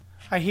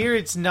I hear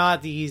it's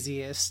not the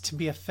easiest to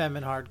be a femme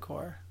in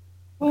hardcore.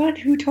 What?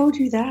 Who told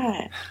you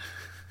that?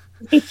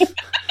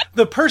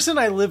 The person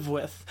I live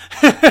with,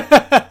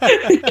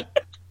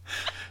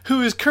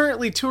 who is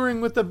currently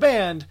touring with a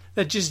band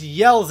that just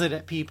yells it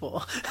at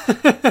people.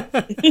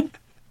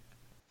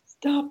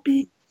 Stop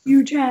being a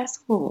huge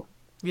asshole.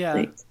 Yeah,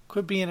 Thanks.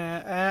 quit being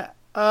a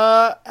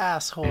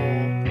asshole.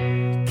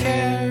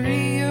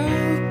 Karaoke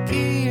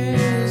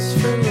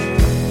is for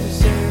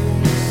losers.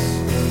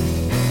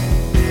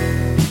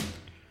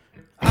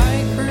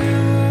 I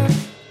grew up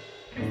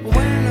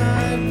when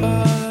I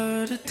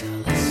bought a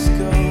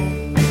telescope.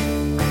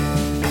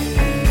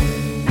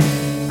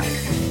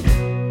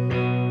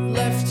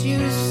 Left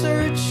you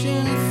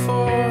searching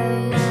for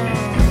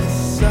my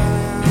son.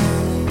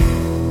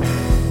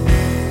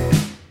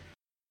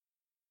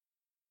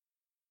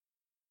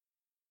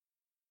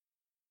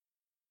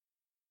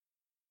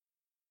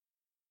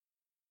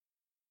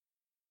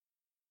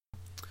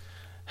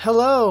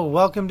 Hello,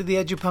 welcome to the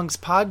EduPunks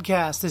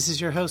podcast. This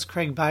is your host,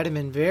 Craig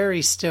Bideman.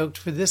 Very stoked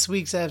for this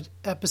week's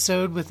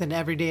episode with an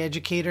everyday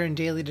educator and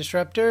daily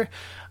disruptor.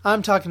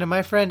 I'm talking to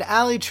my friend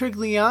Ali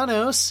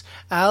Triglianos.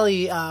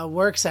 Ali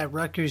works at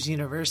Rutgers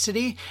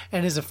University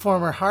and is a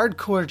former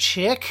hardcore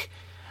chick.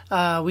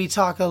 We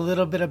talk a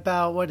little bit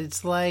about what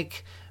it's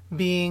like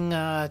being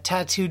a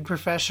tattooed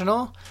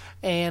professional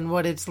and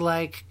what it's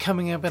like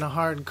coming up in a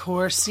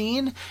hardcore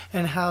scene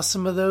and how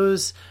some of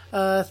those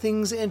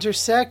things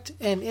intersect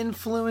and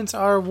influence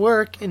our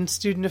work in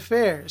student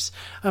affairs.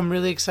 I'm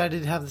really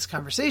excited to have this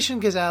conversation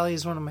because Ali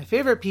is one of my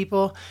favorite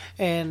people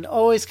and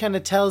always kind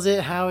of tells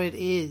it how it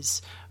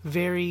is.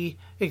 Very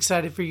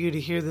excited for you to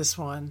hear this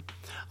one.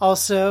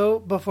 Also,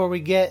 before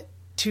we get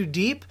too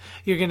deep,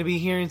 you're going to be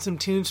hearing some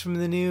tunes from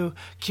the new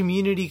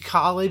Community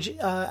College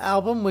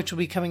album, which will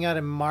be coming out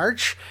in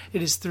March.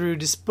 It is through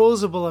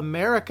Disposable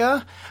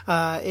America.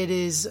 It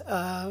is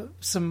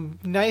some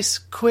nice,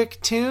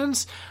 quick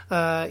tunes.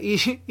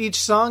 Each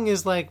song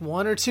is like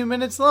 1 or 2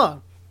 minutes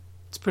long.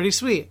 It's pretty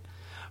sweet.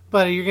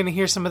 But you're going to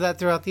hear some of that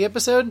throughout the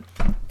episode.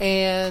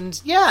 And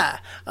yeah,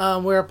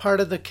 we're a part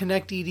of the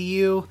Connect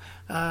EDU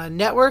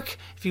network.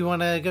 If you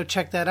want to go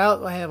check that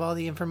out, I have all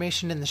the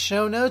information in the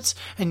show notes.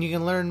 And you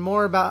can learn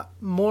more about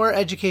more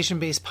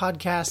education-based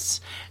podcasts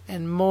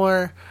and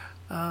more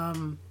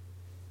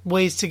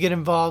ways to get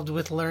involved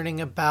with learning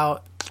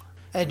about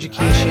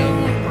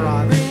education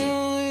broadly.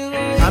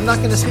 I'm not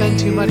going to spend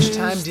too much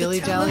time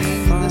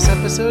dilly-dallying in this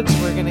episode,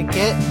 so we're going to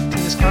get to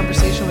this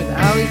conversation with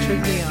Ali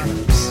Triglianos.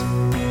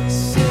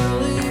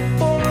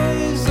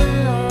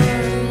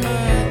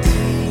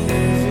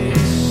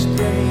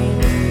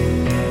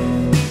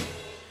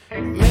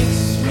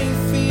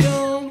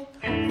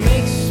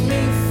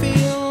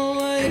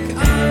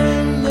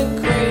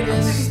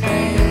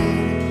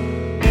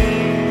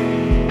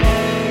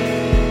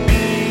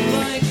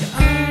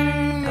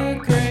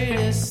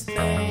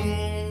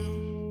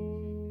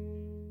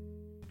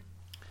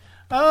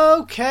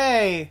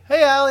 Okay.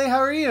 Hey, Ali, how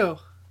are you?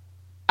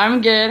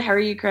 I'm good. How are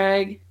you,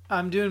 Craig?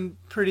 I'm doing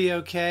pretty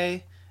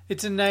okay.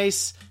 It's a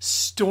nice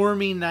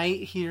stormy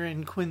night here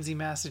in Quincy,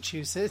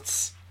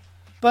 Massachusetts.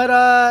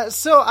 But,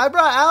 so I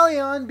brought Ali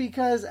on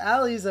because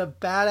Ali's a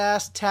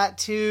badass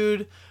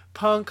tattooed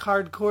punk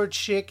hardcore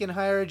chick in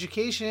higher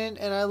education,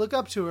 and I look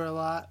up to her a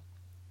lot.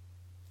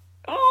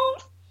 Oh,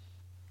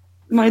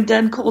 my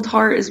dead cold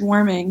heart is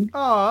warming.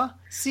 Aw,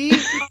 see,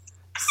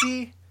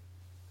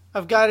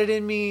 I've got it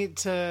in me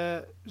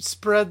to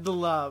spread the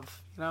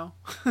love, you know?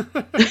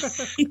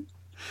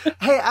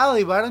 Hey,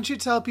 Ali, why don't you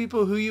tell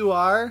people who you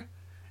are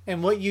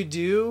and what you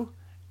do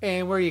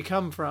and where you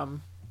come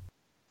from?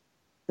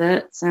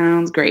 That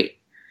sounds great.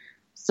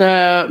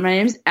 So my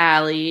name's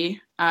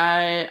Ali.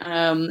 I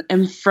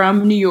am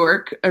from New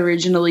York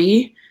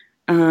originally,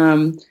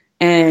 and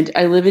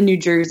I live in New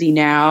Jersey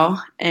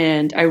now,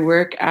 and I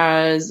work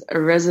as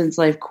a residence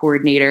life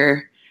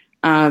coordinator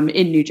in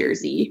New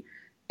Jersey.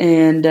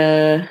 And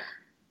that's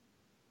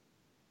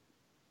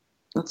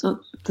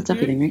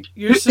everything, right?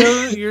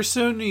 You're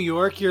so New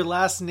York. Your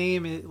last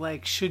name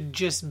should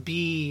just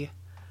be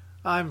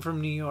I'm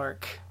from New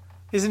York,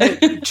 isn't it?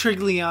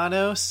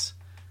 Triglianos.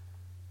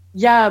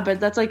 Yeah,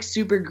 but that's like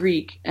super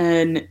Greek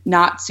and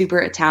not super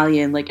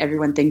Italian, like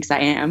everyone thinks I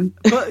am.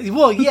 But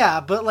well, yeah,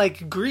 but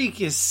like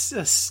Greek is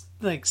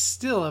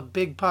still a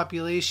big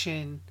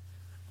population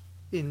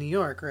in New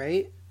York,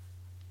 right?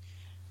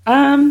 Or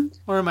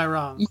am I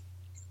wrong?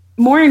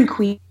 More in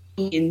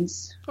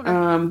Queens.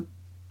 Okay.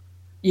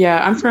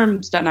 Yeah, I'm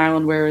from Staten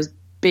Island, where it was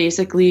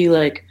basically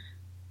like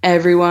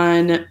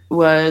everyone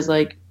was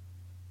like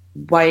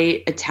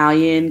white,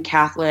 Italian,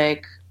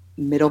 Catholic,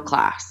 middle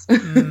class.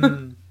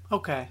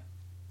 Okay.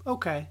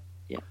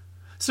 Yeah.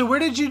 So where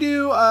did you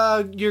do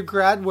your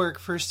grad work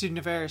for student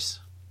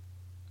affairs?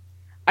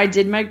 I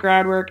did my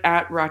grad work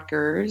at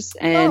Rutgers,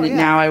 and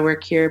now I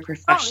work here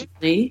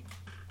professionally.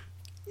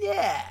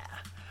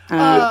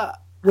 Yeah.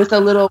 With a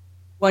little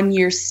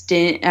 1-year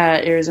stint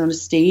at Arizona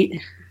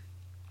State.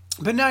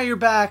 But now you're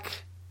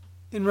back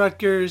in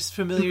Rutgers,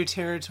 familiar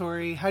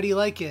territory. How do you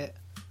like it?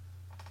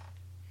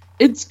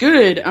 It's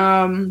good.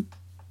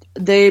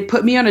 they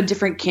put me on a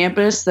different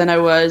campus than I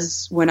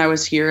was when I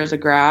was here as a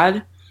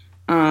grad,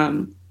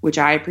 which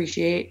I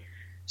appreciate.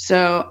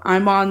 So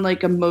I'm on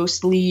like a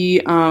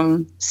mostly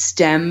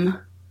STEM,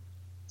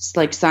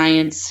 like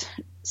science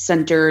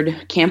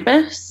centered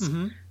campus.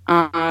 Mm-hmm.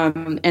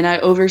 And I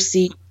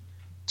oversee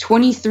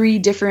 23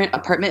 different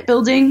apartment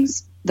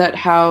buildings that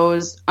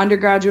house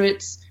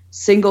undergraduates,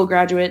 single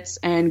graduates,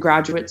 and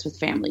graduates with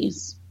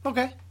families.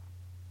 Okay.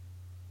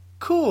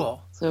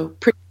 Cool. So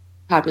pretty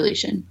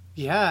population.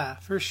 Yeah,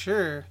 for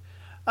sure.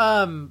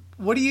 So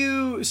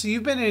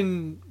you've been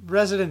in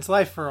residence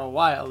life for a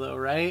while though,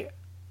 right?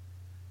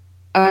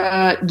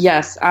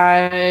 Yes,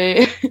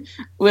 I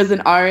was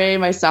an RA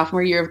my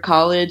sophomore year of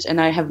college, and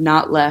I have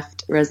not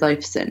left res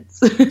life since.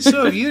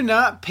 So have you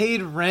not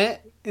paid rent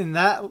in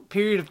that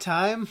period of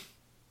time?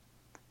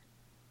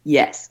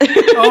 Yes.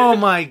 Oh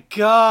my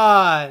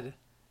God.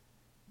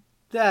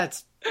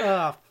 That's,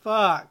 oh,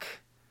 fuck.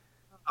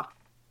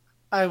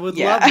 I would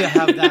love to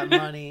have that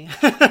money.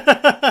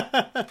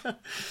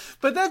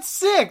 But that's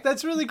sick.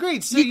 That's really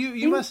great. So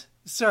you must,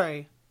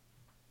 sorry.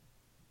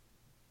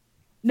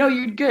 No,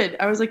 you're good.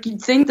 I was like,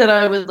 you'd think that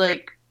I would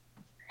like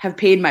have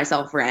paid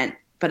myself rent,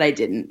 but I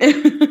didn't.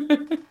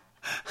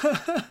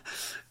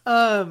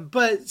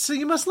 But so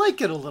you must like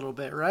it a little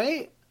bit,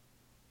 right?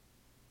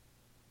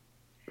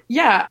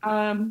 Yeah.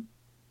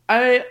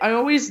 I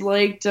always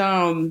liked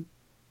the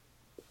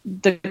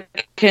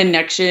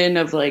connection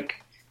of like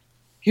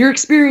your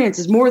experience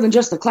is more than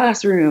just the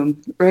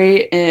classroom,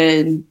 right?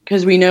 And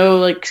because we know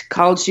like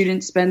college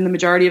students spend the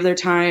majority of their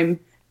time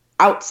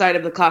outside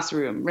of the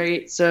classroom,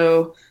 right?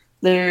 So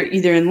they're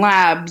either in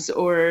labs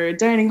or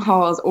dining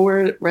halls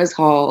or res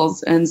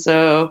halls. And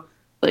so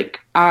like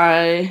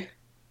I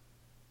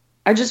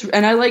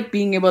like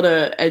being able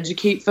to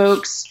educate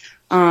folks.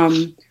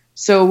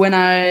 So when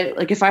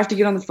if I have to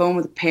get on the phone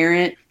with a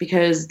parent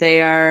because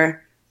they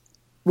are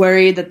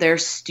worried that their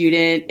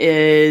student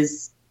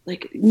is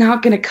like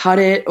not going to cut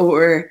it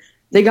or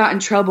they got in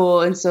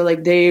trouble. And so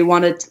like they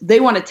want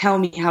to tell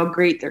me how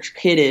great their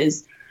kid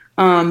is.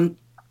 I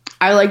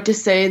like to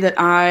say that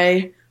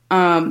I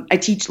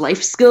teach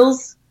life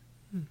skills,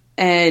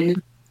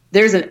 and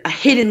there's a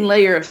hidden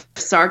layer of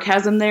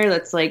sarcasm there.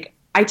 That's like,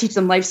 I teach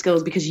them life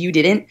skills because you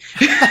didn't.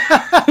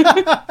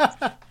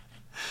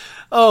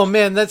 Oh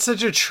man, that's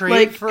such a trait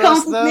like, for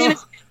us though.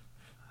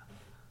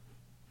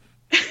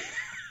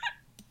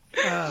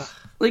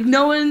 Like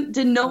no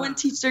one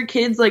teach their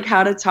kids like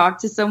how to talk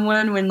to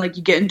someone when like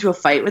you get into a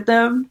fight with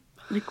them?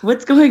 Like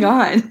what's going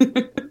on?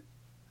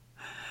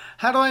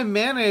 How do I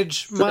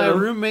manage my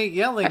roommate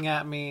yelling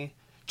at me?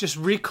 Just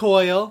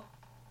recoil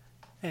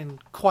and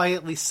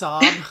quietly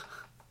sob.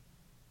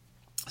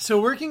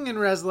 So working in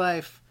res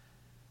life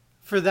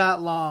for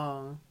that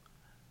long,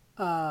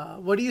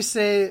 what do you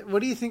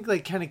think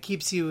like kind of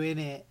keeps you in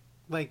it,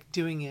 like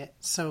doing it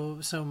so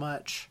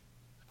much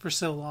for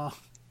so long?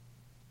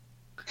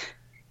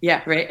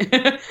 Yeah,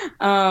 right.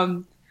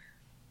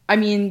 I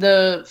mean,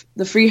 the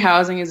free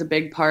housing is a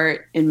big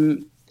part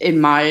in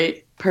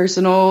my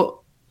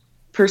personal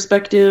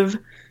perspective.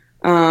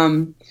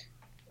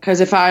 Because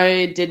if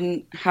I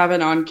didn't have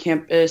an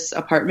on-campus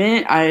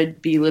apartment,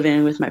 I'd be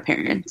living with my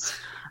parents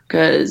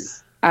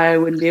because I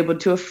wouldn't be able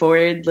to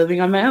afford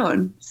living on my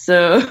own.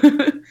 So,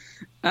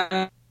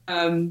 I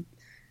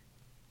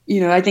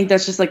think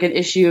that's just like an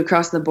issue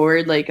across the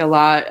board. Like a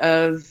lot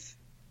of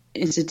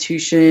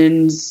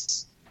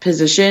institutions,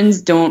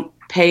 positions don't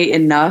pay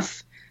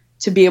enough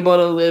to be able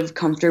to live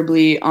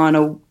comfortably on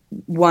a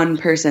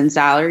one-person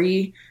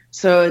salary.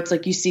 So it's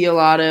like you see a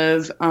lot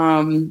of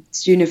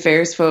student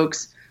affairs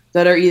folks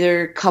that are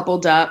either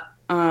coupled up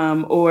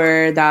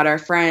or that are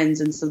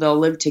friends, and so they'll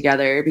live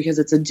together because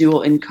it's a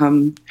dual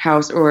income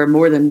house or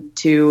more than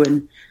two,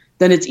 and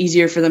then it's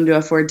easier for them to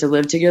afford to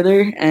live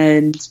together.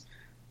 And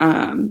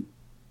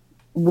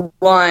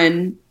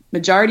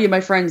majority of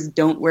my friends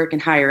don't work in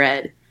higher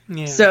ed.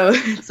 Yeah. So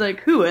it's like,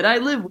 who would I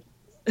live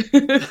with?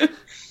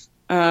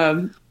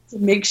 To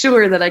make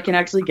sure that I can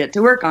actually get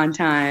to work on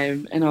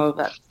time and all of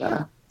that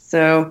stuff.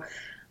 So,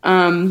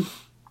 I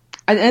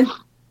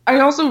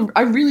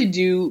really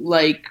do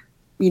like,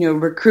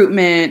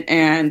 recruitment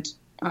and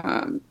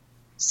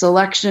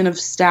selection of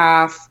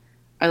staff.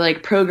 I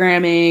like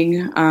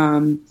programming.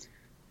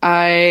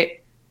 I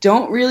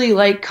don't really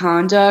like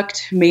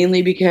conduct,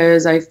 mainly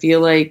because I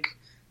feel like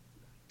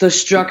the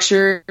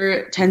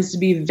structure tends to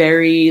be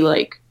very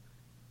like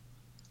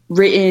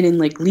written in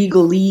like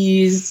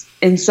legalese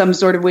in some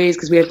sort of ways,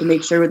 because we have to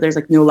make sure that there's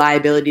like no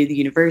liability to the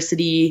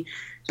university.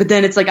 But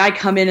then it's like I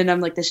come in and I'm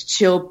like this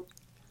chill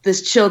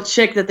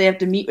chick that they have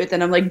to meet with,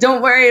 and I'm like,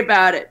 don't worry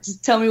about it,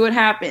 just tell me what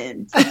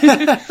happened.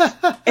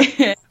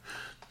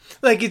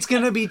 Like, it's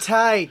gonna be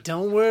tight,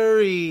 don't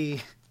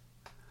worry.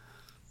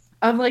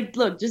 I'm like,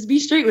 look, just be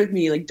straight with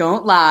me, like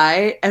don't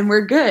lie and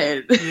we're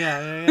good.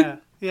 Yeah.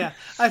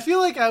 I feel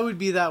like I would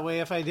be that way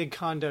if I did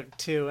conduct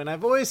too, and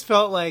I've always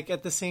felt like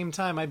at the same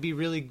time I'd be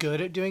really good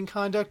at doing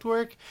conduct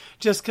work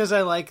just because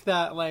I like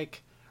that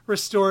like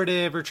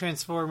restorative or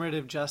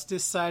transformative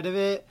justice side of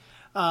it.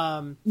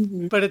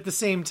 But at the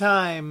same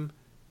time,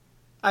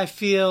 I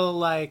feel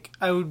like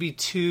I would be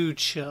too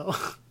chill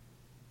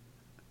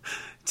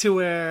to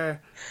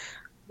where,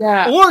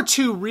 Yeah. or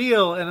too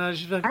real. And I was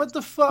just like, what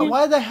the fuck?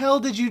 Why the hell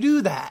did you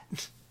do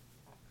that?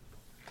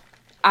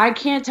 I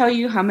can't tell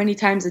you how many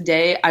times a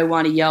day I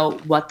want to yell,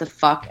 "What the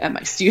fuck," at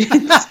my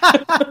students.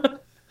 The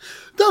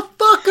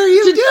fuck are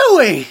you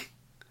doing?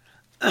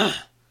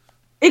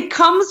 It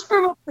comes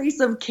from a place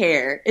of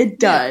care. It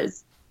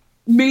does.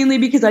 Mainly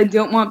because I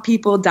don't want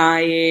people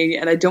dying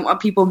and I don't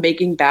want people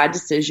making bad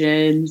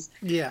decisions.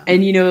 Yeah.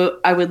 And, you know,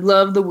 I would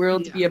love the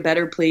world to be a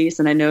better place.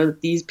 And I know that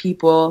these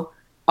people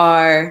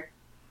are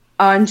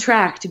on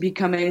track to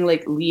becoming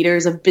like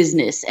leaders of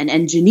business and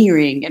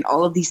engineering and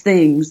all of these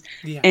things.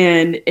 Yeah.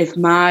 And if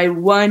my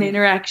one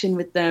interaction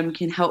with them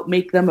can help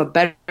make them a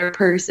better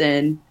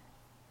person,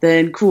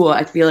 then cool,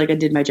 I feel like I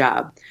did my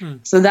job.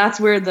 So that's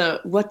where the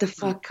what the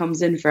fuck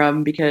comes in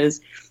from,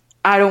 because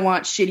I don't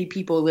want shitty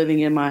people living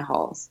in my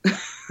halls.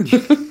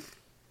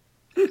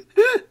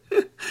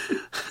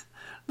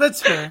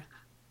 That's fair.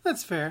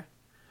 That's fair.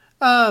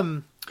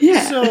 Yeah.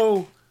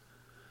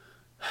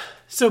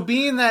 So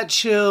being that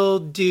chill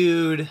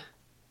dude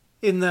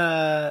in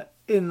the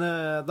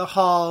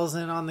halls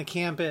and on the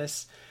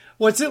campus,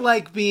 what's it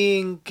like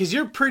being, because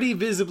you're pretty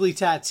visibly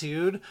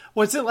tattooed,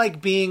 what's it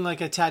like being like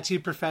a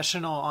tattoo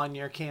professional on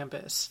your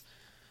campus?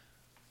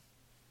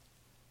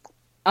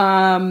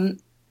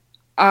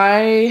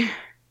 I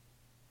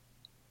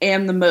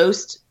am the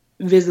most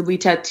visibly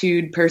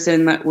tattooed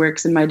person that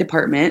works in my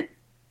department.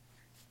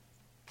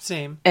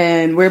 Same.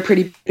 And we're a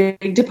pretty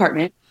big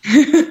department.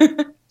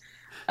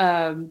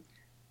 So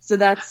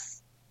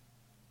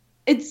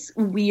it's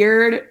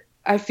weird,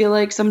 I feel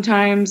like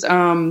sometimes,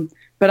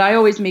 but I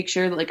always make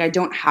sure that like I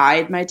don't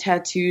hide my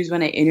tattoos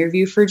when I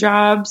interview for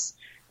jobs,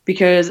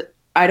 because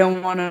I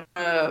don't want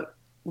to,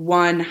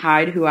 one,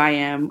 hide who I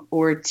am,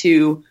 or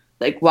two,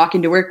 like walk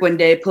into work one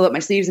day, pull up my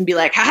sleeves and be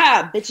like,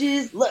 haha,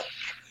 bitches, look.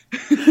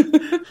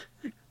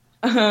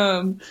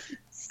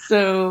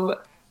 So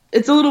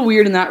it's a little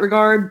weird in that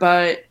regard,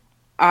 but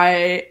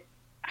I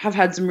have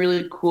had some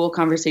really cool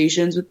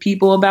conversations with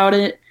people about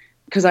it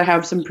because I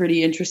have some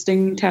pretty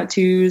interesting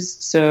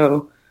tattoos.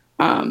 So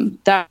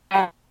that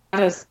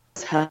has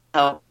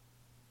helped.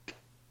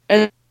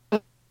 And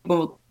I'm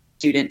a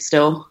student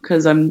still,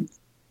 because I'm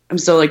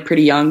still like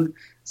pretty young.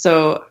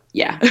 So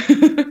yeah.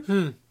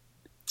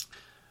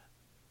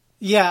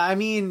 Yeah, I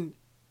mean,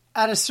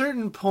 at a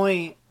certain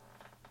point,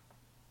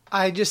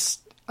 I just,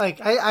 like,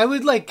 I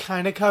would, like,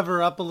 kind of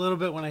cover up a little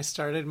bit when I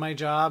started my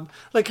job.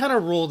 Like, kind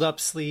of rolled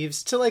up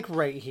sleeves to, like,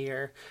 right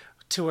here,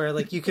 to where,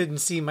 like, you couldn't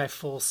see my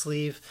full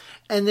sleeve.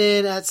 And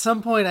then at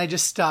some point, I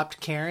just stopped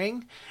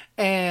caring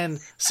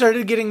and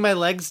started getting my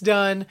legs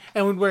done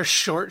and would wear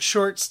short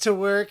shorts to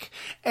work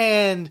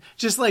and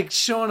just, like,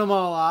 showing them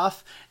all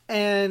off.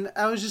 And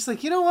I was just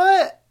like, you know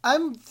what?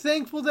 I'm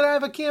thankful that I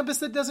have a campus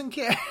that doesn't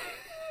care.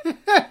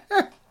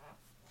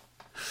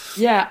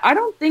 Yeah, I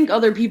don't think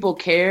other people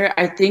care.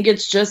 I think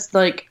it's just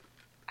like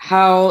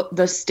how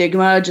the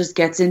stigma just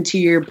gets into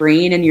your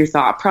brain and your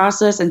thought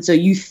process, and so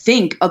you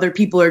think other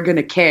people are going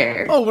to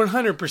care. Oh,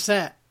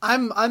 100%.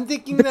 I'm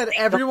thinking that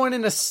everyone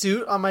in a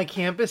suit on my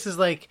campus is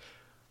like,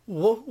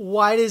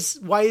 why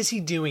is he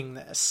doing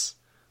this?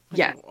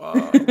 Yeah.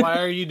 Why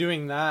are you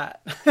doing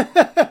that?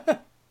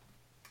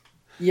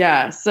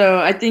 Yeah, so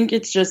I think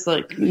it's just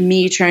like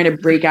me trying to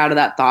break out of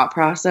that thought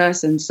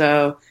process, and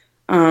so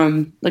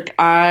like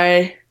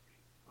I'm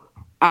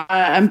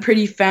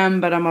pretty femme,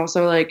 but I'm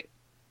also like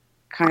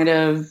kind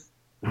of,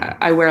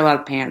 I wear a lot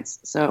of pants.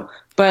 So,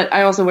 but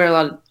I also wear a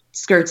lot of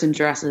skirts and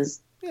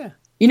dresses. Yeah.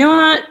 You know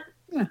what?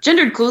 Yeah.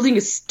 Gendered clothing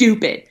is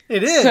stupid.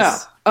 It is. So, You're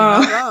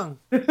not wrong.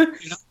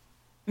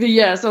 But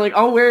yeah, so like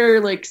I'll wear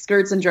like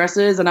skirts and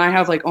dresses, and I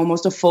have like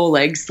almost a full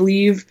leg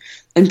sleeve,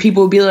 and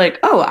people will be like,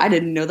 "Oh, I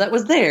didn't know that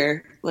was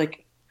there."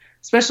 Like,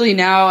 especially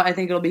now, I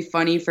think it'll be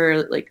funny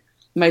for like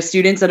my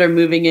students that are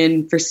moving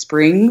in for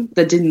spring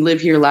that didn't live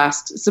here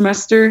last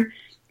semester,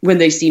 when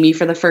they see me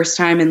for the first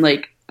time in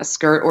like a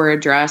skirt or a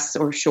dress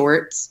or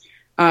shorts,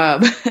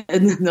 and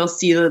then they'll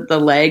see the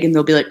leg and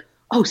they'll be like,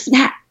 "Oh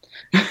snap,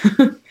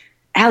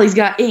 Allie's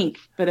got ink."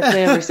 But if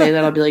they ever say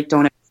that, I'll be like,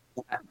 "Don't ever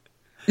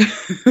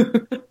say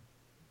that."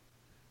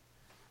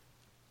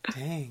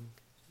 Dang.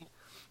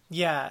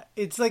 Yeah,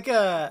 it's like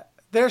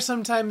there's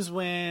sometimes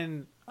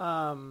when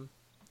like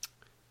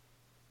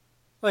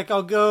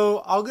I'll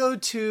go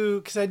to,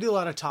 because I do a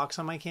lot of talks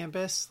on my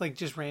campus, like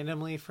just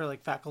randomly for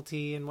like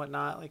faculty and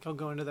whatnot. Like I'll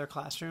go into their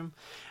classroom,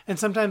 and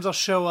sometimes I'll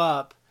show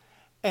up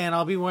and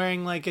I'll be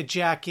wearing like a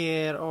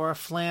jacket or a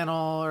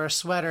flannel or a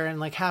sweater, and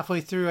like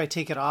halfway through I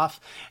take it off,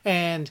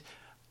 and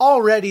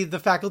already the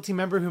faculty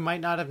member who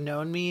might not have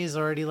known me is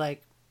already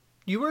like,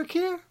 "You work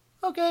here?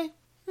 Okay."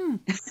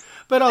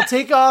 But I'll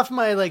take off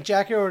my like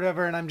jacket or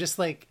whatever, and I'm just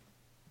like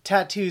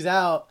tattoos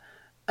out,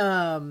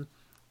 and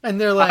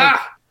they're like,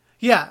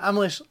 yeah, I'm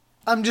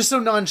just so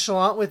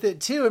nonchalant with it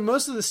too, and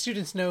most of the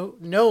students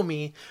know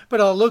me,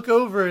 but I'll look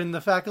over and the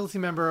faculty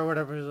member or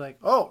whatever is like,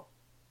 "Oh,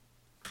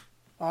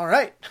 all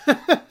right."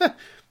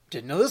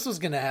 Didn't know this was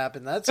gonna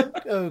happen. That's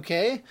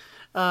okay.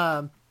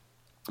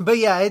 But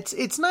yeah,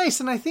 it's nice,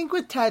 and I think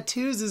with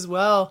tattoos as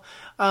well.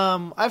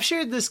 I've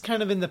shared this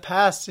kind of in the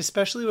past,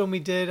 especially when we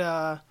did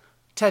a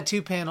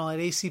tattoo panel at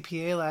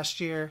ACPA last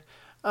year.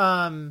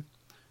 The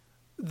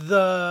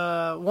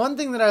one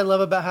thing that I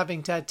love about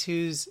having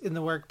tattoos in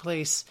the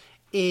workplace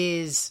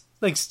is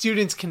like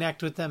students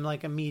connect with them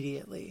like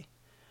immediately.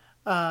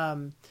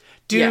 Do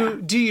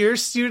your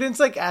students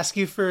like ask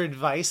you for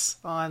advice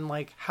on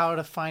like how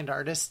to find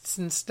artists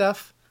and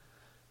stuff?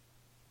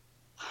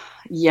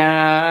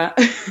 Yeah.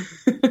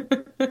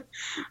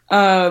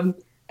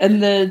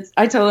 And then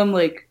I tell them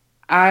like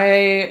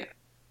I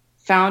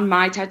found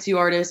my tattoo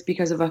artist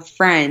because of a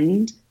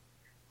friend.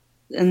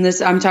 And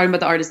this I'm talking about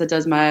the artist that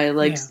does my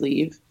leg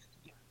sleeve.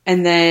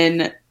 And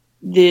then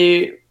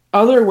the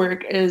other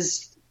work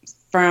is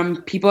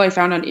from people I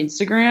found on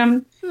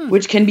Instagram,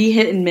 which can be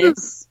hit and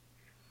miss.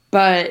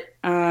 But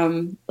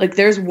like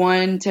there's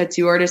one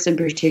tattoo artist in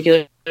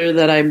particular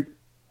that I'm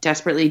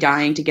desperately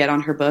dying to get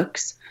on her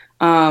books.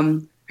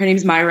 Her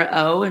name's Myra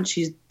O, and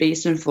she's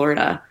based in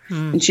Florida.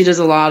 And she does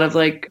a lot of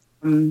like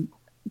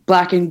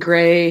black and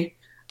gray,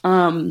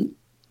 kind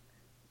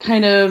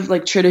of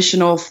like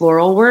traditional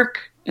floral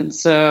work. And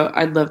so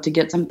I'd love to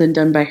get something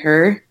done by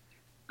her.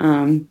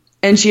 And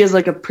she has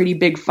like a pretty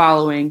big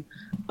following.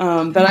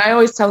 But I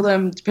always tell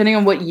them, depending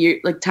on what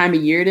year, like time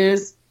of year it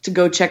is, to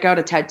go check out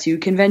a tattoo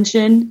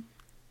convention.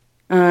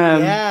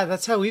 Yeah,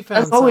 that's how we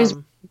found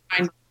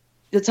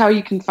that's how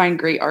you can find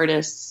great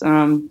artists.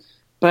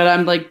 But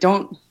I'm like,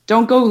 don't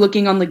go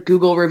looking on like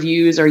Google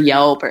reviews or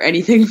Yelp or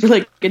anything for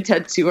like a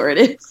tattoo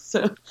artist.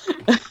 So.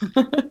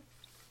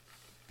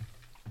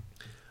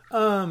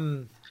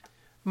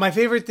 My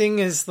favorite thing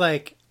is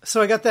like, so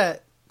I got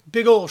that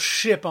big old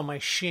ship on my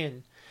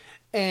shin,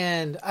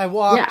 and I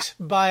walked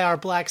by our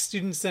Black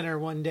Student Center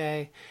one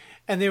day,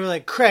 and they were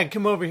like, "Craig,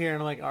 come over here."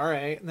 And I'm like, "All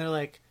right." And they're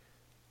like,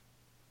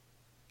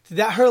 "Did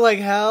that hurt like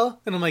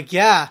hell?" And I'm like,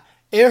 "Yeah,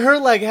 it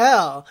hurt like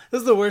hell. This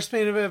is the worst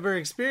pain I've ever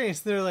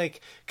experienced." And they're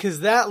like, "'Cause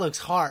that looks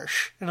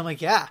harsh." And I'm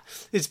like, "Yeah,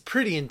 it's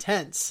pretty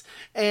intense."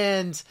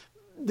 And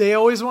they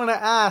always want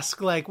to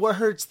ask, like, what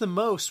hurts the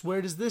most?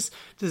 Where does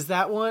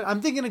that one?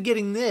 I'm thinking of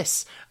getting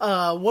this.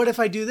 What if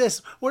I do this?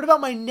 What about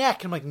my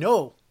neck? I'm like,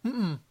 no,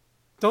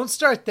 don't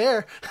start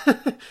there.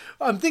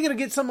 I'm thinking of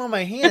get some on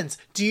my hands.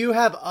 Do you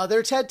have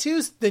other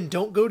tattoos? Then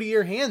don't go to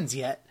your hands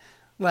yet.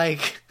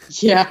 Like,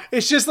 yeah,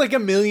 it's just like a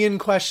million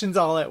questions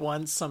all at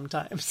once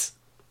sometimes.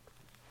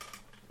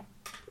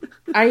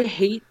 I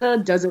hate the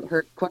does it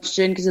hurt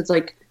question because it's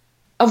like,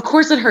 of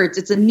course it hurts.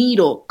 It's a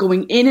needle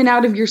going in and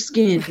out of your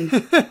skin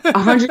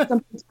 100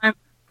 something times,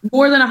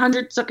 more than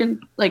 100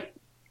 second, like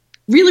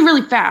really,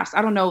 really fast.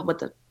 I don't know what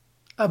the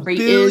rate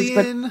is,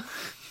 but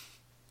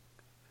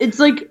it's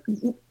like,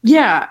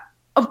 yeah,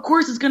 of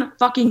course it's going to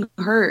fucking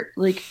hurt.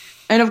 Like,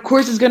 and of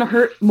course it's going to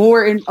hurt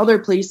more in other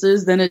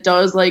places than it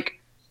does.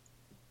 Like,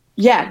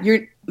 yeah,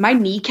 my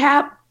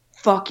kneecap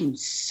fucking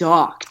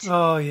sucked.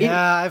 Oh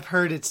yeah. I've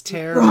heard it's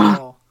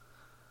terrible.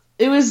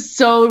 It was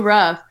so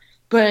rough.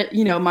 But,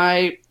 you know,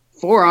 my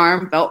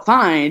forearm felt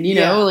fine, you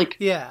know, like,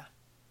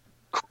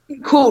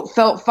 quote,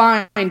 felt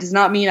fine does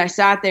not mean I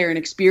sat there and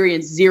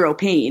experienced zero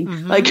pain.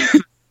 Mm-hmm. Like,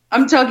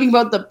 I'm talking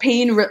about the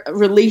pain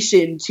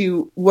relation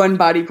to one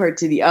body part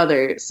to the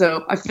other.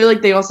 So I feel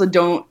like they also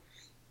don't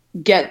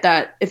get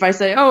that if I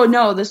say, oh,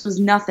 no, this was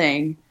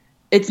nothing.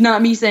 It's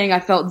not me saying I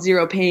felt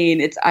zero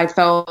pain. It's I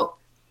felt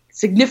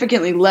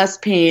significantly less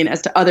pain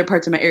as to other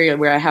parts of my area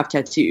where I have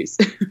tattoos.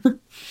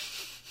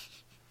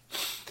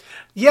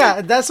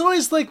 Yeah, that's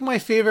always like my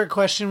favorite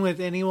question with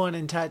anyone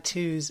in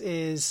tattoos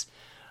is,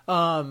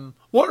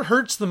 what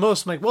hurts the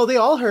most? I'm like, well, they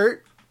all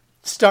hurt.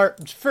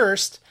 Start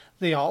first.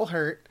 They all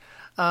hurt.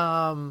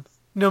 No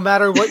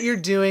matter what you're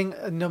doing,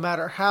 no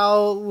matter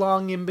how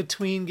long in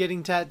between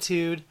getting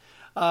tattooed,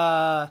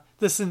 the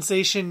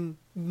sensation,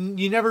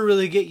 you never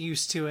really get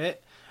used to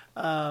it.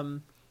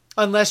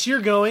 Unless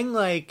you're going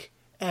like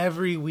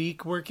every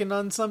week working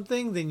on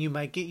something, then you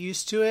might get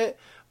used to it.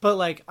 But,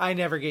 like, I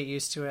never get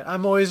used to it.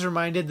 I'm always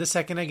reminded the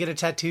second I get a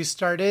tattoo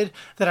started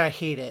that I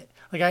hate it.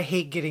 Like, I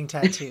hate getting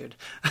tattooed.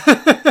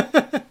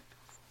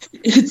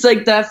 It's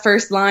like that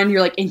first line,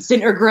 you're like,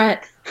 instant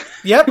regret.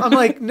 Yep. I'm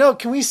like, no,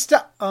 can we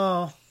stop?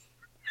 Oh.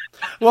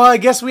 Well, I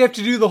guess we have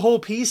to do the whole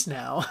piece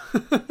now.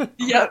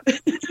 Yep.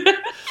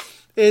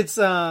 It's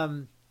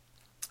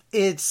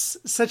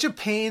such a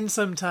pain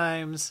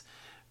sometimes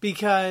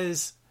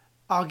because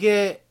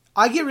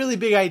I get really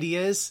big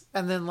ideas,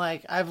 and then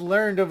like I've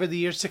learned over the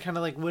years to kind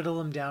of like whittle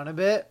them down a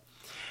bit.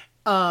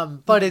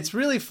 But it's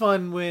really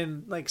fun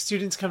when like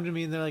students come to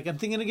me and they're like, I'm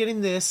thinking of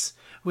getting this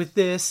with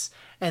this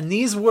and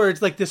these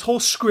words, like this whole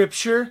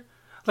scripture,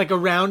 like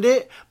around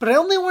it, but I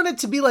only want it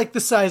to be like the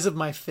size of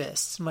my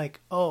fist. I'm like,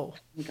 oh,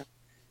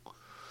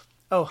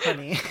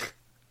 honey,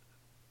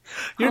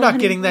 you're not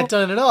getting that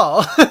done at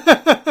all.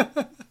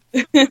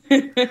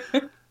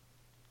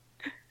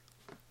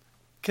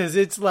 Cause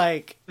it's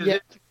like, yeah.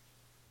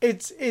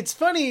 It's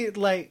funny,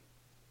 like,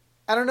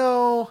 I don't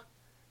know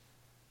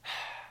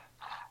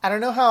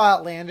how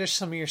outlandish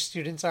some of your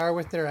students are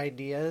with their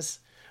ideas,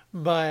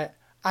 but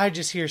I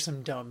just hear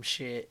some dumb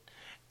shit.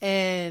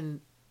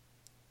 And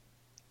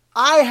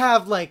I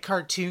have like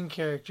cartoon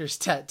characters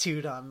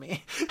tattooed on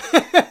me.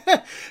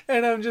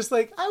 And I'm just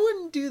like, I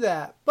wouldn't do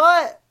that.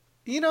 But,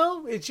 you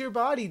know, it's your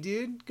body,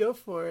 dude. Go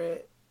for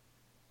it.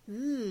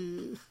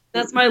 Ooh.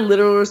 That's my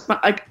literal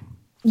response. Like,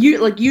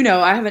 you know,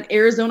 I have an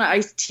Arizona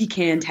iced tea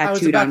can tattooed on. I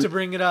was about to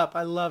bring it up.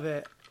 I love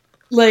it.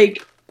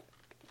 Like,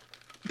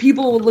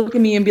 people will look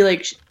at me and be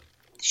like,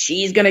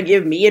 she's gonna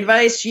give me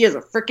advice? She has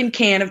a freaking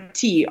can of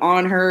tea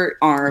on her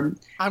arm.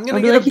 I'm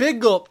gonna get a Big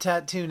Gulp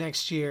tattoo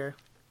next year.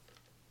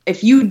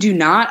 If you do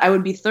not, I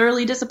would be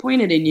thoroughly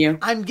disappointed in you.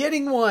 I'm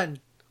getting one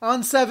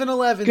on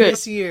 7-Eleven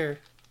this year.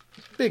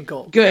 Big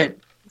Gulp.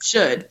 Good.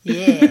 Should.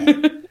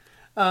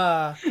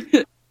 Yeah.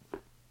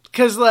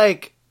 Cause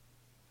like,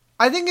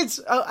 I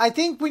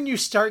think when you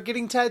start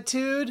getting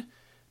tattooed,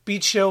 be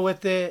chill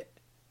with it.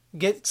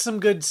 Get some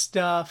good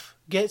stuff.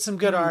 Get some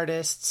good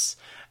artists.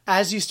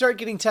 As you start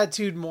getting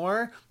tattooed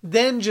more,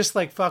 then just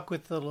like fuck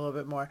with it a little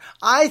bit more.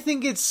 I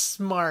think it's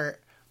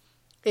smart,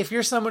 if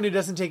you're someone who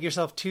doesn't take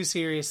yourself too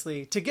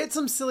seriously, to get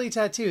some silly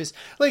tattoos.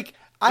 Like,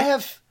 I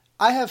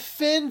have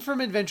Finn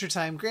from Adventure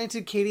Time.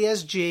 Granted, Katie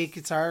has Jake.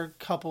 It's our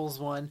couples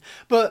one.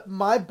 But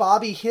my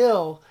Bobby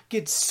Hill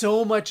gets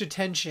so much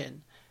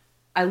attention.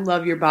 I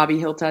love your Bobby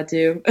Hill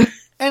tattoo.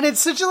 And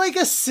it's such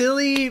a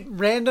silly,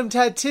 random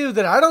tattoo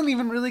that I don't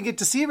even really get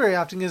to see very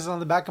often because it's on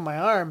the back of my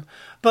arm.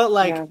 But,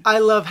 like, I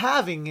love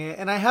having it.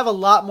 And I have a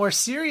lot more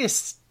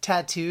serious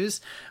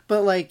tattoos.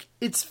 But, like,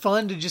 it's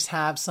fun to just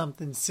have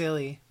something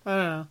silly. I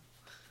don't know.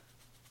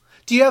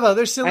 Do you have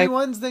other silly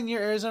ones than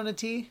your Arizona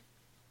tea?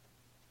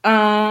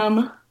 Let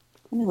me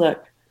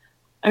look.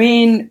 I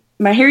mean,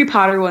 my Harry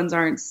Potter ones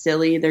aren't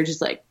silly. They're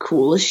just, like,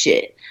 cool as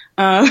shit.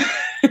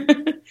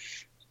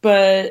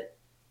 But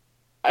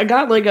I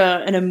got like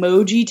an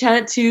emoji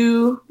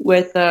tattoo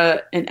with an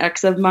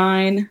ex of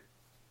mine,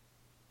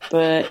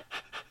 but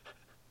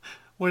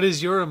what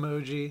is your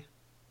emoji?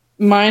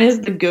 Mine is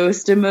the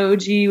ghost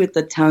emoji with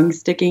the tongue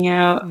sticking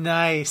out.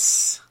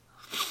 Nice.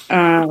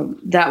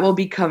 That will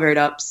be covered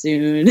up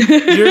soon.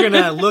 You're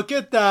gonna look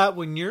at that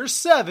when you're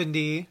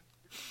 70.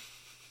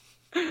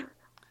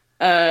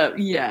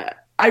 Yeah,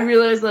 I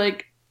realized,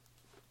 like,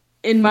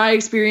 in my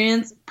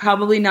experience,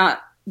 probably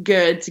not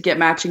good to get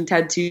matching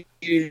tattoos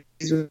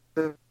with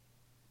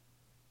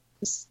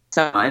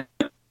someone.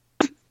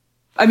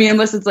 I mean,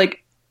 unless it's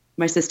like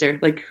my sister,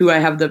 like who I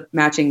have the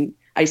matching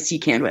iced tea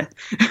can with.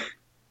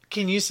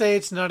 Can you say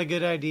it's not a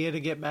good idea to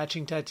get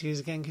matching tattoos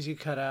again because you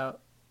cut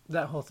out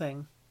that whole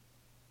thing?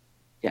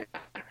 Yeah.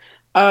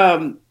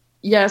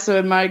 Yeah, so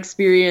in my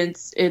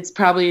experience, it's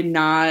probably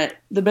not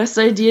the best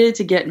idea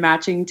to get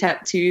matching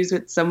tattoos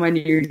with someone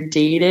you're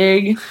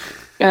dating.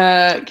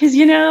 Because,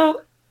 you know,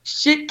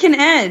 shit can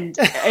end.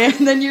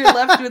 And then you're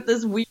left with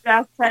this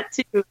weird-ass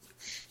tattoo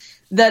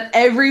that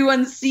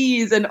everyone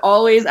sees and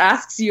always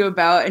asks you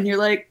about. And you're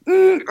like,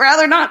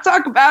 rather not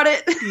talk about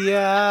it.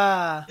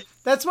 Yeah.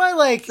 That's why,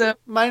 like,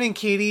 mine and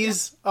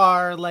Katie's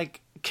are,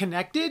 like,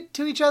 connected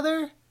to each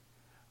other,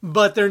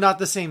 but they're not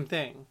the same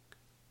thing.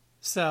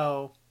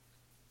 So...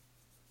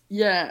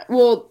 Yeah,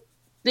 well,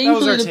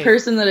 thankfully the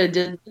person that I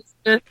did this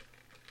with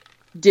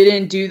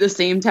didn't do the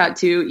same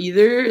tattoo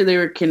either. They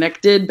were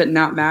connected but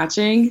not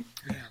matching.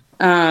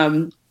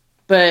 Yeah.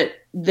 But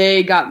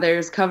they got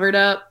theirs covered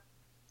up.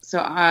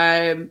 So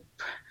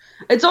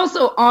it's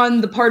also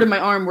on the part of my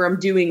arm where I'm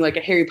doing like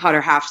a Harry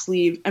Potter half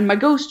sleeve, and my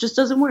ghost just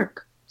doesn't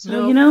work.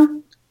 So, you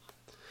know,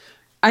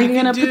 I'm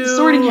going to put the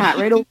sorting hat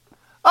right over.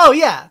 Oh,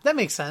 yeah, that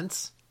makes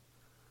sense.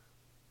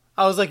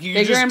 I was like, you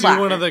could just do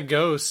blacker. one of the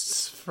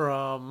ghosts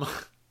from...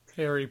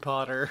 Harry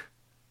Potter.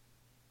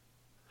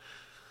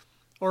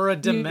 Or a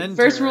Dementor.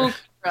 First rule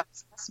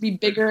has to be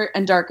bigger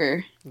and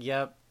darker.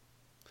 Yep.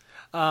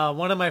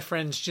 One of my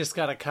friends just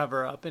got a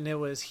cover up and it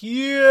was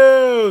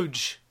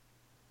huge.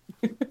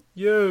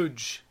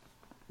 Huge.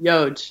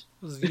 Huge.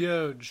 It was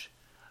huge.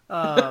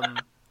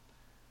 But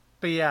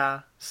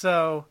yeah,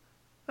 so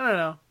I don't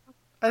know.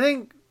 I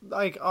think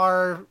like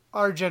our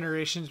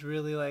generation's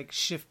really like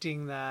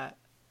shifting that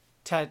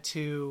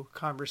tattoo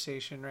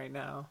conversation right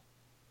now.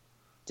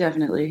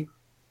 Definitely.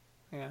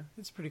 Yeah,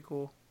 it's pretty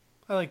cool.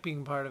 I like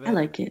being part of it. I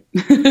like it.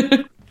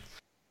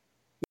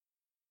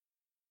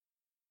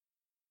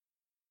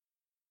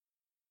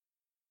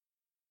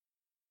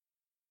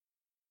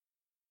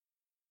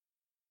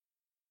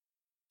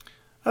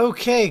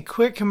 Okay,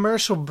 quick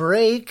commercial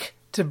break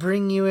to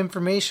bring you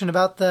information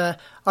about the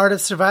Art of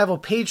Survival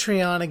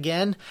Patreon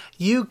again.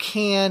 You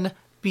can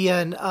be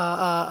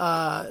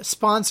a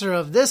sponsor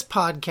of this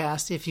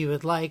podcast if you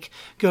would like.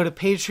 Go to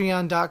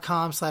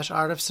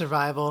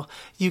patreon.com/artofsurvival.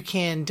 You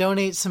can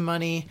donate some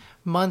money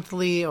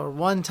monthly or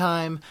one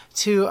time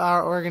to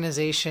our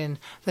organization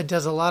that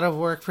does a lot of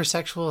work for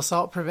sexual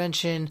assault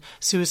prevention,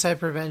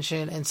 suicide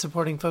prevention, and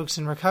supporting folks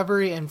in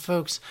recovery and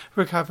folks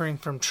recovering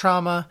from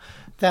trauma.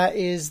 that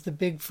is the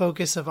big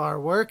focus of our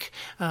work.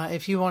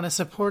 If you want to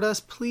support us,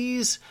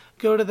 please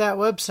go to that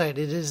website.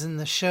 It is in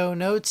the show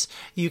notes.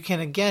 You can,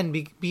 again,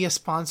 be a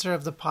sponsor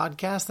of the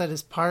podcast. That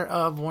is part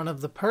of one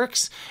of the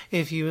perks.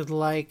 If you would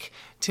like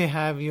to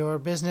have your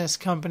business,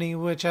 company,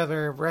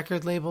 whichever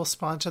record label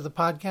sponsor the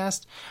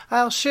podcast,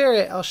 I'll share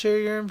it. I'll share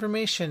your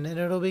information, and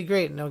it'll be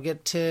great. And it'll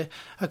get to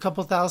a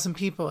couple thousand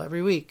people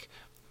every week.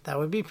 That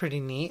would be pretty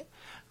neat.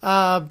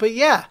 But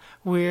yeah,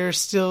 we're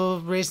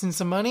still raising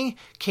some money.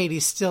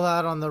 Katie's still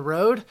out on the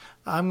road.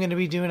 I'm going to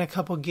be doing a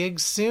couple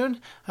gigs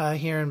soon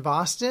here in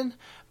Boston.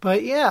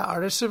 But yeah,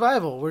 Artist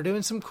Survival. We're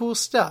doing some cool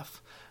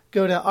stuff.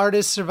 Go to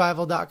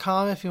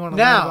artistsurvival.com if you want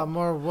to learn about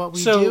more of what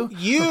we do.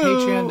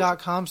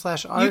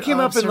 Patreon.com/art. You came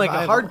up in like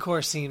a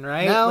hardcore scene,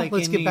 right? Now like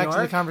let's get back to the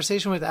York?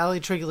 conversation with Ali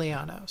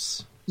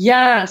Triglianos.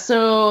 Yeah,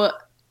 so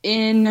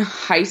in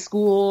high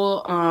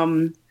school,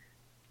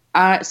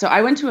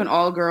 I went to an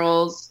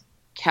all-girls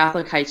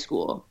Catholic high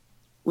school,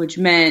 which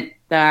meant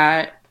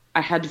that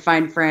I had to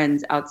find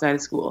friends outside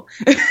of school.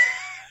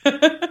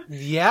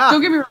 Yeah.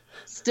 Don't get me wrong,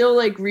 still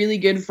like really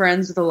good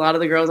friends with a lot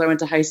of the girls I went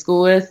to high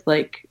school with.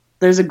 Like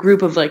there's a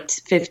group of like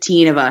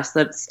 15 of us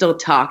that still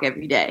talk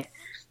every day,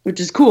 which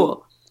is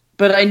cool.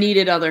 But I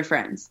needed other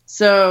friends.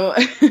 So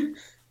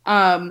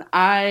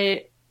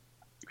I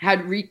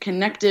had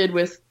reconnected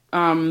with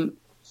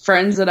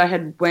friends that I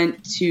had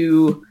went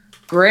to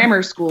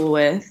grammar school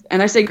with.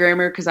 And I say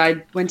grammar because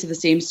I went to the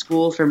same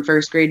school from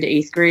 1st grade to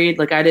 8th grade.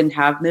 Like I didn't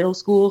have middle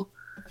school.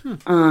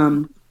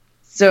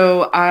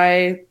 So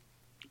I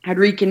had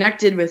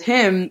reconnected with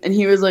him, and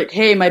he was like,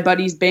 hey, my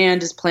buddy's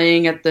band is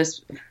playing at this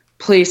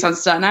place on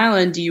Staten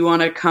Island. Do you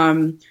want to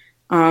come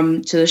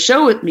to the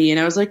show with me? And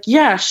I was like,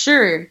 yeah,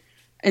 sure.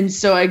 And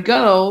so I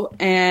go,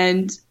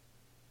 and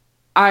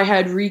I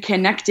had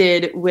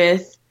reconnected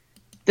with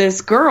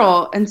this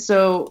girl. And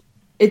so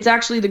it's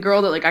actually the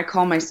girl that like I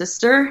call my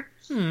sister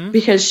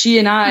because she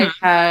and I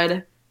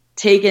had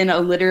taken a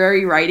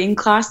literary writing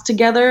class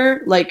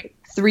together like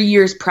 3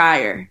 years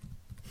prior.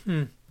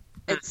 And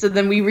so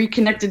then we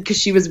reconnected because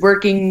she was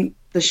working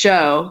the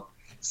show.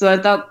 So I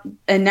thought,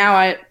 and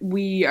now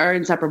we are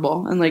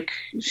inseparable. And like,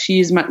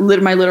 she's my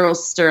literal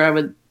sister. I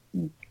would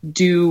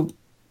do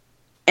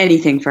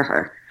anything for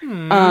her.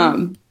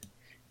 And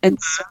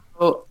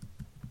so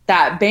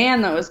that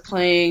band that was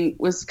playing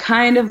was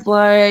kind of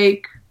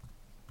like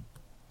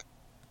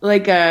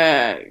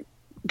a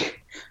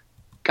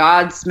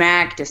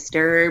Godsmack,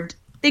 Disturbed.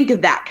 Think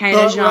of that kind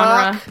of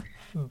genre.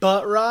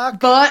 Butt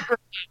rock.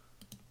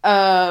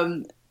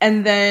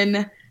 And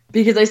then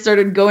because I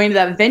started going to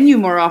that venue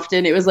more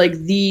often, it was like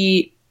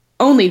the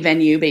only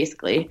venue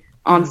basically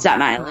on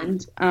Staten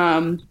Island.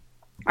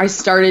 I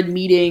started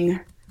meeting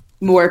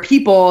more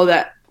people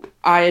that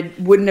I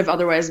wouldn't have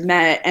otherwise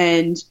met.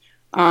 And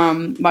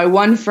my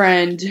one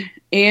friend,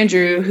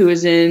 Andrew, who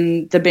was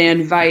in the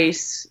band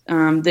Vice,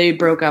 they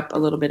broke up a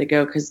little bit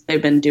ago because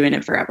they've been doing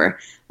it forever.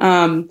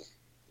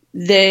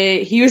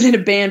 He was in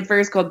a band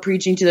first called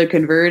Preaching to the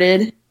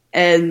Converted,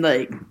 and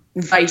like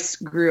Vice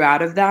grew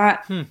out of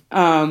that.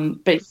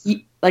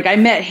 But I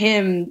met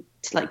him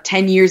like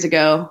 10 years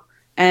ago,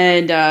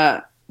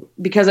 and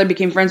because I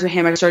became friends with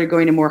him, I started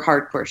going to more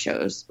hardcore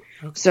shows.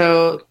 Okay.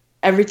 So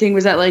everything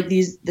was at like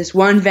this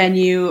one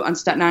venue on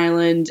Staten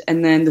Island,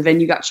 and then the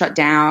venue got shut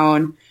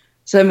down.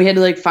 So then we had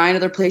to like find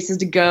other places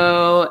to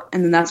go,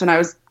 and then that's when I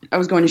was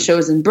going to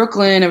shows in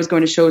Brooklyn. I was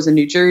going to shows in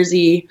New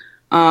Jersey,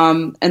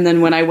 and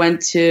then when I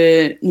went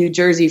to New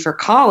Jersey for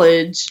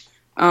college,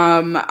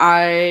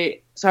 I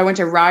went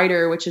to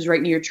Ryder, which is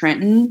right near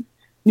Trenton,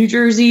 New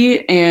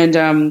Jersey,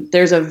 and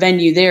there's a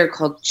venue there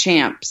called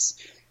Champs,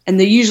 and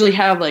they usually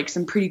have like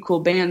some pretty cool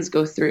bands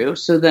go through.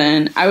 So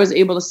then I was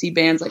able to see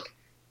bands like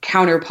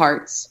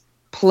Counterparts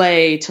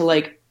play to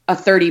like a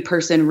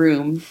 30-person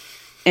room,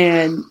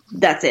 and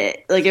that's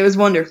it. Like it was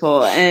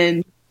wonderful.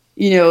 And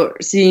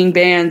seeing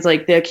bands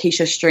like the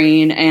Acacia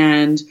Strain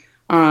and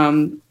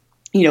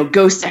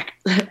Ghost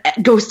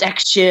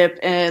X Ship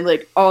and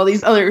like all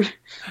these other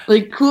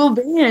like cool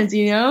bands,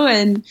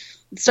 and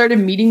started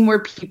meeting more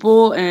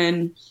people.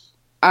 And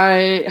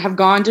I have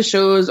gone to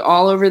shows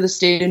all over the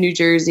state of New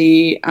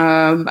Jersey.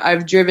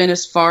 I've driven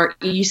as far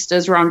east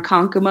as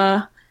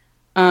Ronkonkoma,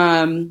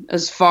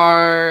 as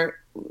far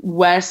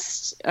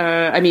west.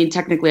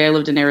 Technically I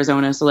lived in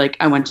Arizona, so like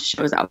I went to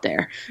shows out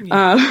there.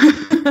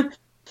 Yeah.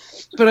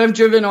 But I've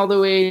driven all the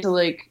way to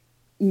like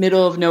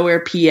middle of nowhere,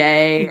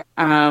 PA.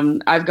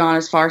 I've gone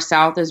as far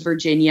south as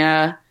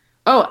Virginia.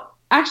 Oh,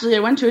 actually, I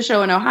went to a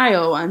show in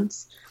Ohio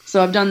once,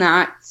 so I've done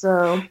that.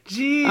 So,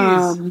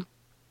 jeez.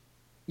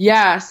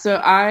 Yeah.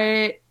 So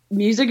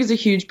music is a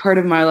huge part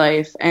of my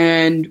life,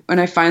 and when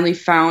I finally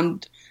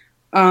found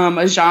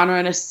a genre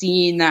and a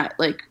scene that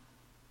like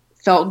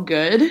felt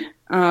good,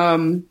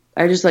 I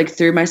just like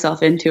threw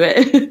myself into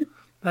it.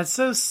 That's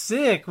so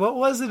sick. What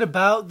was it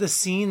about the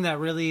scene that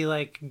really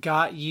like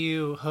got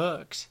you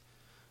hooked?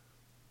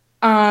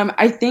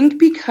 I think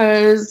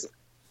because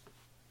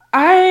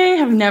I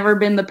have never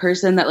been the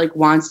person that like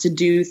wants to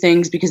do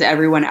things because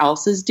everyone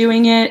else is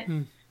doing it.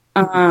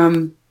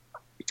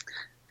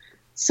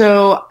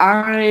 So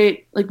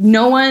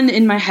no one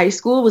in my high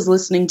school was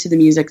listening to the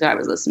music that I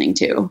was listening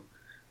to,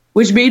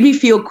 which made me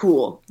feel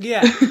cool.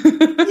 Yeah.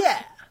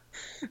 Yeah.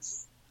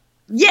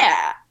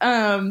 Yeah.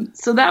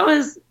 So that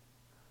was,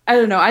 I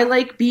don't know. I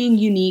like being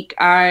unique.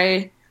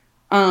 I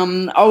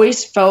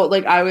always felt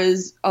like I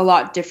was a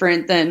lot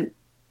different than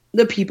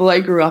the people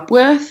I grew up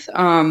with.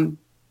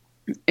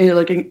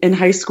 In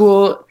high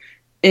school,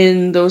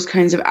 in those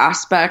kinds of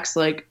aspects,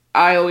 like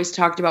I always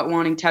talked about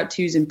wanting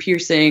tattoos and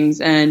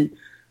piercings and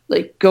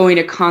like going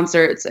to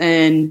concerts,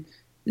 and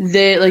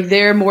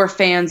they're more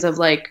fans of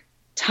like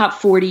top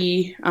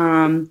 40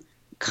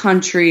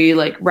 country,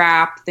 like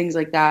rap, things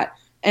like that.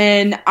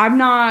 And I'm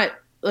not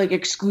like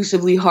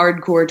exclusively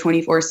hardcore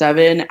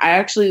 24/7. I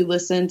actually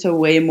listen to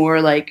way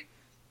more like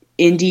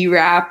indie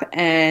rap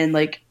and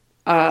like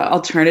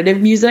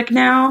alternative music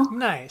now.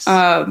 Nice.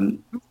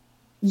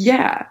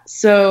 Yeah.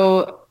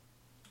 So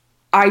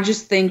I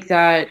just think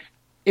that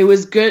it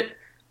was good.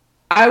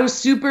 I was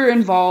super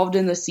involved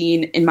in the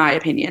scene, in my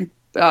opinion.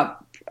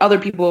 Other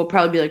people will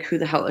probably be like, who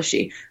the hell is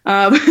she?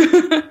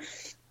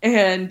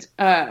 And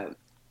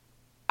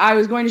I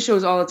was going to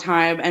shows all the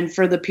time. And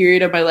for the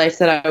period of my life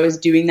that I was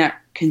doing that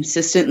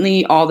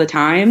consistently all the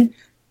time,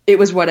 it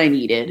was what I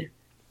needed.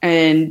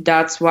 And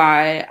that's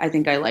why I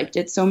think I liked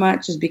it so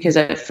much, is because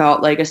it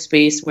felt like a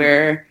space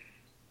where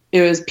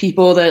it was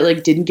people that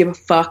like didn't give a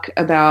fuck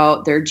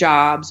about their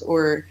jobs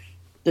or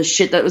the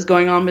shit that was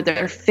going on with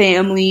their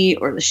family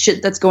or the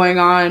shit that's going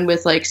on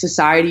with like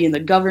society and the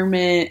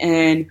government.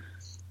 And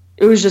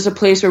it was just a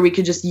place where we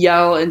could just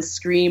yell and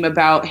scream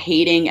about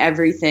hating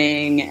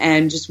everything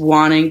and just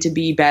wanting to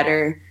be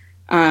better,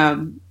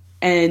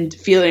 and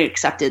feeling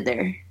accepted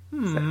there.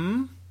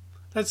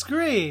 That's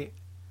great.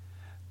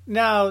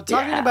 Now,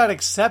 talking about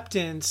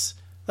acceptance,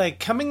 like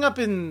coming up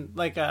in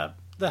like the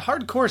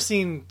hardcore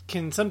scene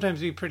can sometimes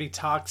be pretty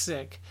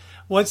toxic.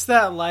 What's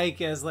that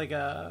like as like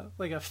a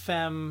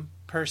femme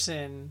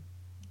person,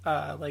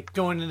 like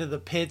going into the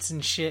pits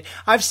and shit?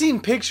 I've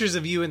seen pictures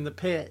of you in the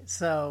pit,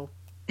 so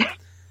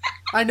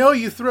I know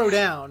you throw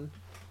down.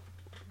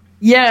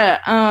 Yeah,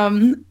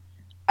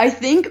 I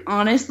think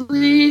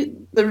honestly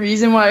the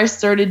reason why I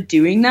started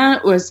doing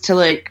that was to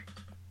like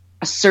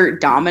assert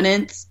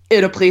dominance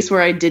in a place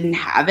where I didn't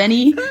have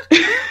any.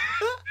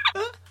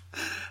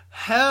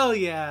 Hell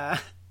yeah.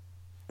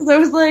 So I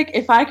was like,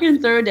 if I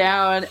can throw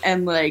down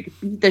and like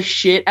beat the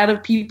shit out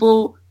of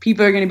people,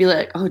 people are gonna be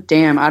like, oh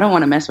damn, I don't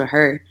want to mess with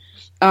her.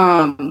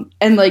 And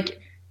like,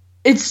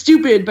 it's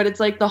stupid, but it's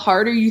like the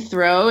harder you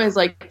throw is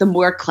like the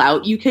more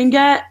clout you can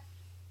get.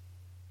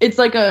 It's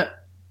like a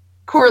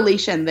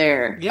correlation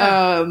there.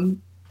 Yeah.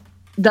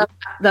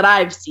 That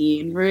I've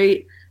seen,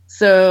 right?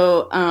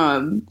 So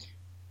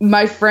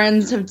my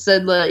friends have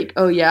said like,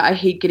 oh yeah, I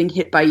hate getting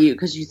hit by you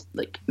because you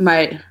like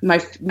my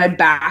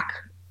back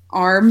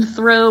arm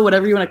throw,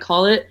 whatever you want to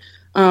call it,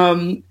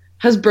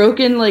 has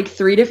broken like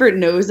 3 different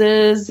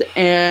noses,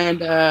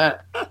 and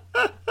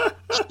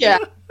yeah,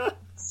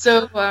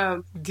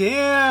 so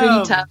damn,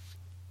 pretty tough.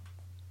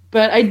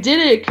 But I did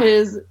it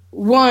because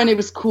one, it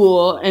was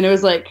cool, and it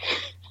was like,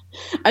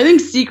 I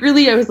think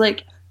secretly I was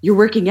like, you're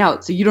working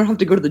out, so you don't have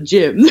to go to the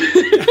gym.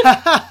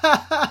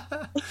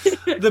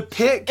 The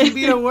pit can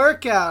be a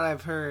workout,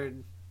 I've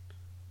heard.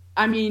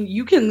 I mean,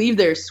 you can leave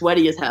there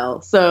sweaty as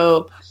hell.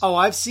 So, oh,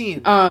 I've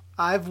seen.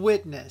 I've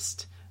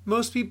witnessed.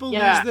 Most people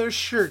lose their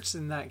shirts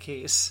in that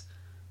case.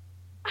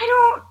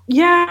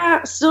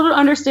 Still don't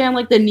understand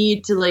like the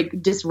need to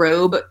like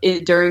disrobe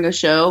it during a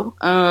show.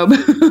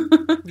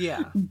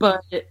 Yeah,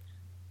 but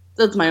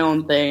that's my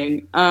own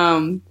thing.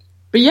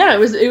 But yeah, it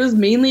was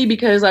mainly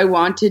because I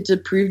wanted to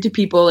prove to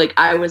people like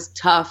I was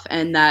tough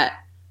and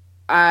that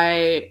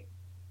I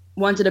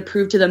wanted to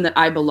prove to them that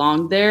I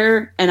belonged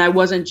there and I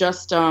wasn't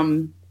just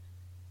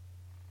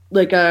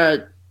like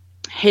a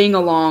hang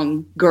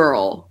along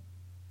girl.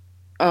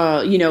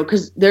 You know,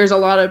 because there's a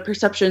lot of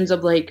perceptions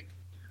of like,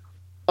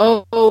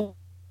 oh,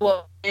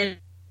 well,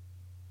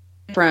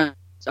 friends.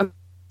 I'm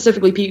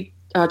specifically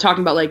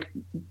talking about like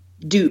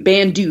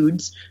band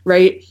dudes,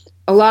 right?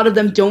 A lot of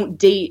them don't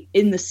date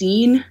in the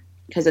scene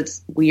because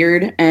it's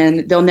weird,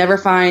 and they'll never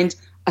find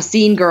a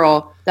scene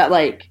girl that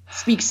like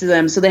speaks to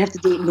them, so they have to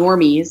date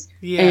normies.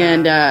 Yeah,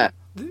 and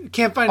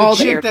can't find a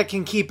chick that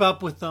can keep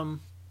up with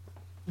them.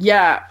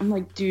 Yeah, I'm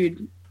like,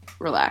 dude,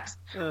 relax.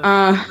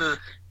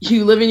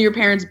 You live in your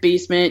parents'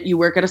 basement. You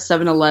work at a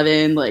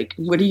 7-Eleven. Like,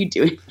 what are you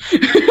doing?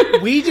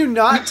 We do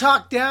not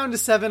talk down to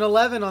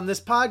 7-Eleven on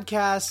this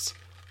podcast.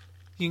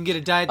 You can get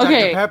a Diet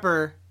Dr.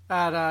 Pepper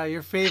at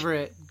your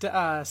favorite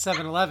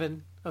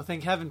 7-Eleven. Oh,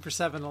 thank heaven for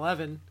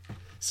 7-Eleven.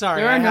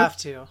 Sorry, I have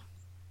to.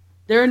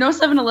 There are no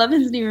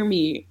 7-Elevens near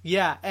me.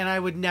 Yeah, and I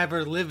would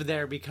never live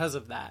there because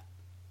of that.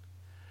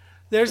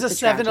 There's a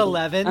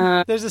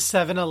 7-Eleven. There's a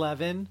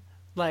 7-Eleven,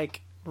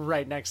 like,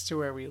 right next to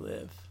where we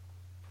live.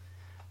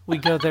 We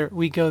go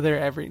there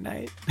every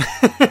night.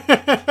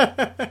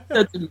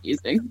 That's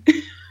amazing.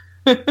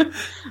 But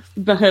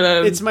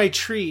it's my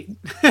treat.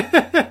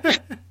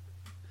 But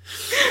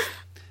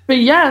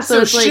yeah,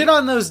 so it's shit like,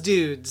 on those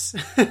dudes.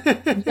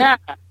 yeah,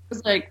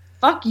 it's like,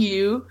 fuck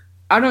you.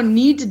 I don't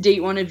need to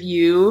date one of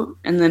you,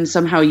 and then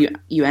somehow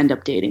you end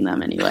up dating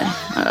them anyway.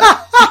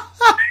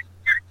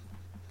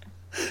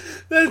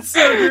 That's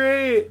so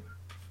great.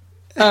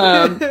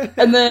 And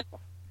then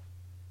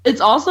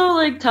it's also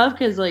like tough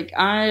because like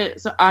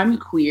I'm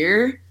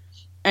queer,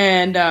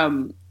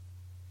 and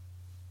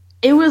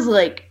it was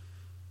like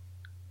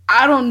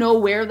I don't know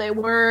where they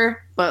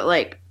were, but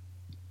like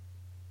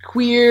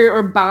queer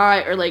or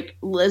bi or like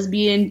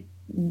lesbian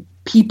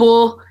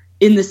people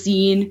in the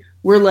scene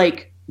were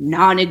like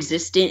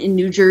non-existent in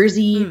New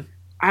Jersey.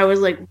 I was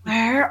like,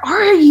 where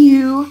are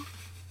you?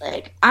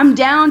 Like, I'm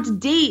down to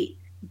date,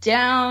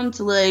 down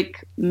to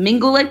like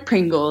mingle like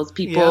Pringles,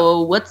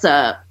 people. What's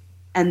up?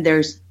 And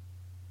there's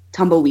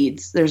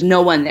tumbleweeds. There's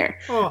no one there.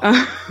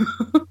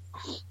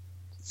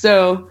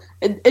 So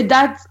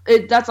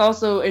that's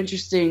also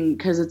interesting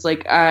because it's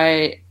like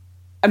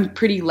I'm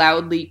pretty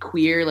loudly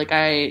queer. Like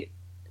I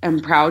am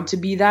proud to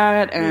be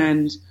that,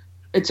 and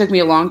it took me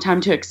a long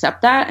time to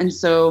accept that. And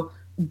so,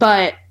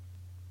 but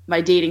my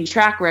dating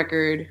track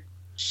record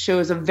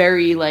shows a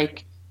very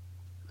like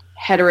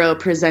hetero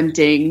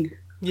presenting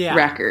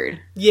record.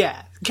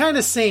 Yeah, kind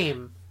of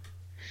same.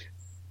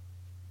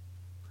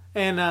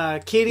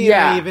 And Katie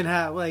and I even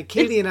have like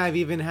Katie and I've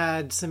even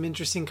had some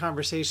interesting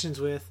conversations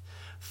with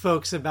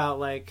folks about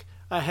like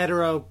a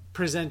hetero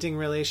presenting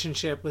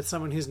relationship with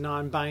someone who's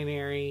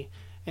non-binary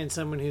and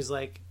someone who's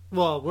like,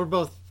 well, we're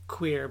both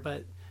queer,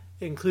 but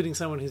including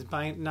someone who's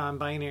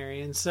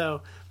non-binary. And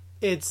so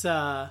it's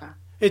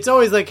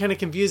always like kind of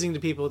confusing to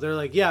people. They're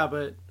like, yeah,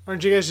 but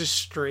aren't you guys just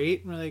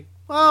straight? And we're like,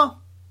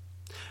 well,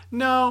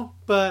 no,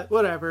 but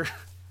whatever.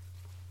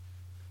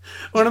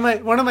 One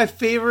of my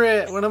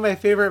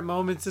favorite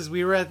moments is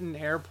we were at an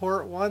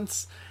airport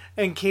once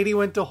and Katie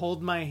went to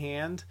hold my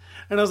hand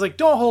and I was like,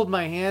 don't hold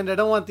my hand. I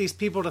don't want these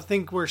people to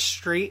think we're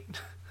straight.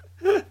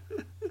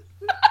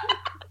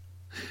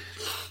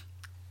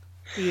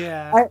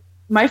 Yeah.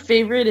 My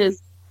favorite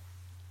is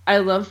I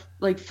love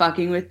like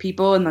fucking with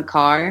people in the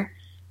car.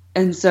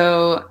 And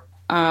so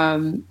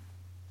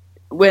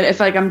if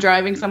like I'm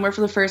driving somewhere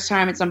for the first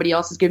time and somebody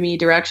else is giving me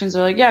directions,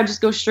 they're like, yeah,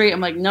 just go straight. I'm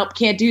like, nope,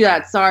 can't do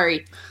that.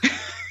 Sorry.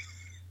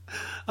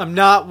 I'm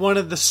not one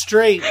of the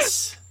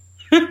straights.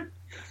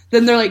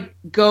 Then they're like,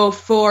 go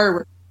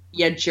forward,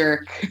 you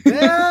jerk.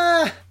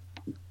 Yeah.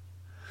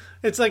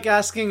 It's like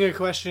asking a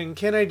question,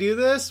 can I do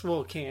this?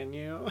 Well, can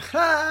you?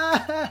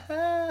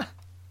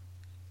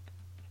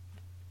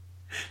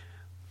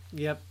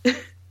 Yep.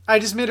 I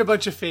just made a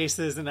bunch of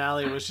faces and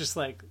Allie was just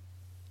like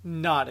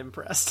not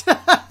impressed.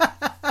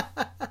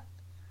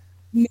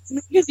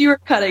 Because you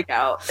were cutting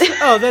out.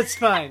 Oh, that's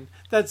fine.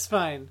 That's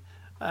fine.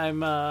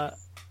 I'm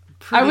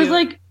I was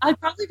like, I'd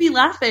probably be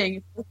laughing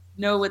if I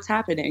know what's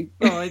happening.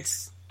 Oh,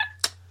 it's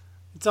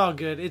all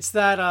good. It's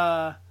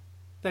that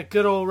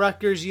good old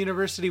Rutgers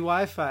University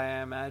Wi-Fi,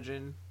 I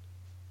imagine.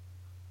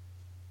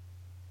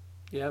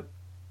 Yep.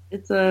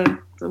 It's a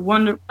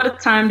wonder. What a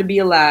time to be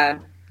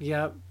alive.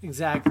 Yep,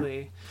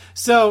 exactly.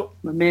 So,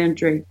 my man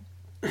Drake.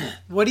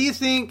 What do you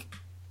think?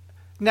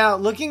 Now,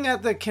 looking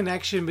at the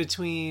connection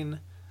between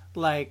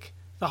like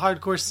the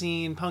hardcore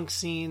scene, punk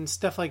scene,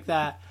 stuff like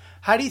that,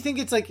 how do you think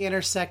it's like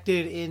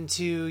intersected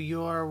into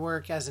your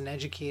work as an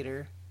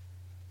educator?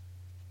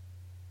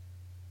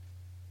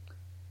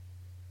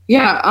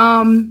 Yeah,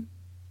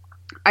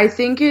 I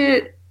think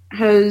it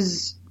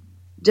has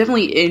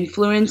definitely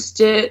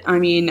influenced it. I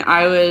mean,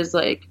 I was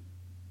like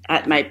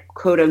at my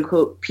quote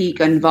unquote peak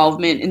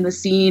involvement in the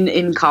scene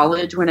in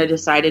college when I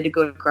decided to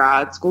go to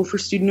grad school for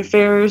student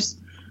affairs.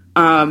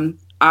 I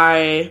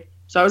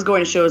was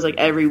going to shows like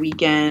every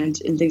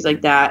weekend and things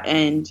like that.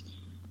 And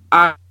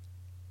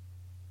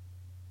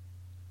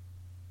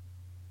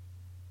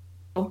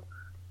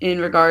in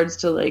regards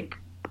to like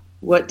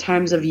what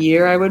times of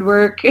year I would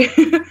work,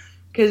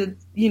 because,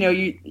 you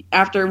know,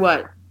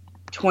 after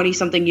 20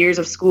 something years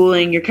of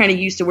schooling, you're kind of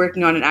used to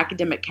working on an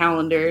academic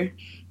calendar.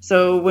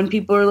 So when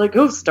people are like,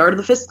 oh, start of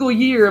the fiscal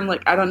year, I'm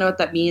like, I don't know what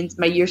that means.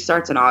 My year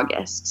starts in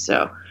August.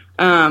 So,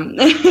 I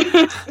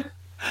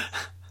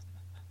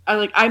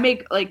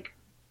make like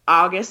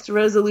August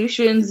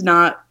resolutions,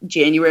 not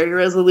January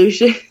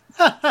resolutions.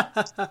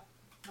 So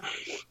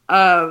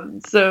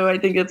I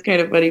think it's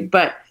kind of funny,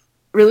 but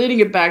relating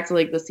it back to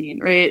like the scene,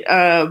 right?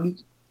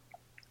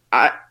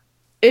 I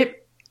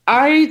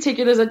take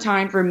it as a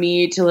time for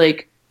me to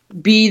like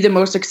be the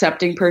most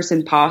accepting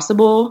person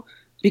possible,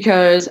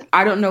 because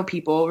I don't know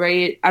people,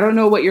 right? I don't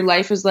know what your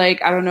life is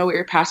like. I don't know what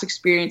your past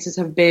experiences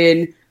have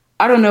been.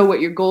 I don't know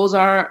what your goals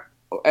are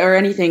or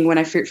anything when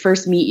I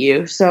first meet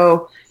you.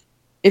 So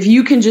if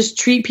you can just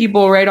treat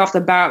people right off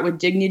the bat with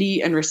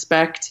dignity and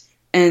respect,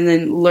 and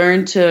then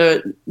learn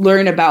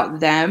about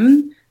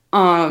them,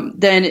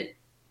 then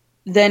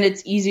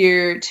it's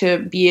easier to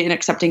be an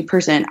accepting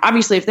person.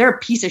 Obviously, if they're a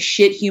piece of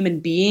shit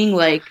human being,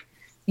 like,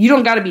 you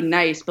don't got to be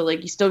nice, but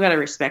like you still got to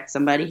respect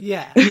somebody.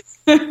 Yeah.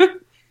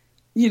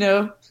 You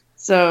know?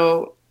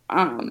 So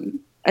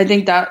I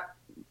think that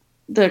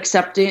the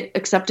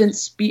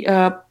acceptance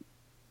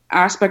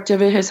aspect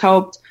of it has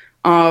helped.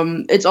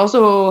 It's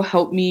also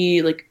helped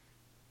me like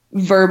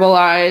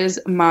verbalize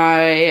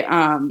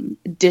my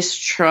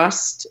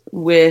distrust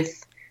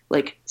with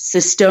like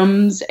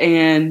systems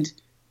and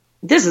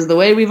this is the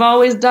way we've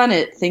always done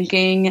it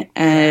thinking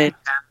and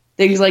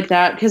things like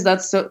that, because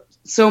that's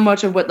so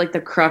much of what like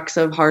the crux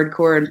of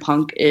hardcore and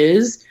punk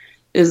is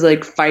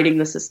like fighting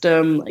the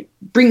system, like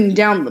bringing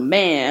down the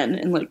man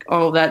and like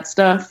all of that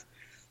stuff.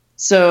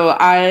 So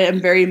I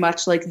am very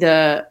much like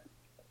the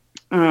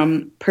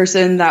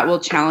person that will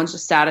challenge the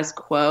status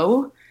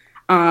quo.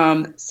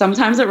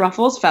 Sometimes it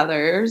ruffles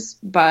feathers,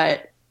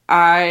 but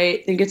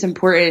I think it's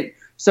important.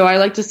 So I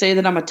like to say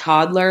that I'm a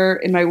toddler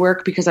in my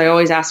work because I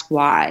always ask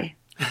why.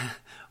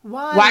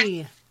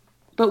 Why?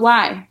 But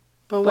why?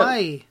 But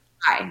why?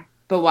 Why?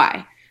 But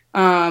why?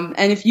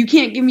 And if you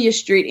can't give me a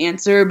straight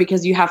answer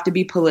because you have to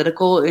be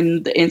political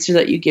in the answer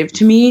that you give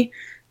to me,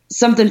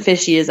 something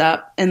fishy is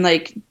up. And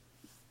like,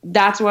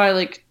 that's why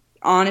like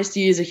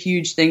honesty is a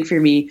huge thing for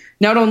me,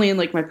 not only in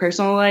like my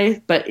personal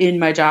life, but in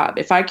my job.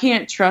 If I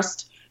can't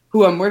trust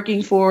who I'm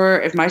working for,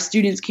 if my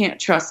students can't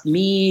trust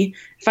me,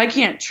 if I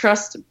can't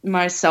trust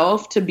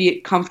myself to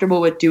be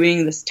comfortable with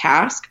doing this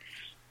task,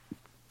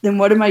 then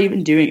what am I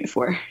even doing it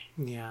for?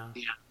 Yeah.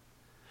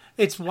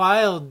 It's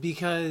wild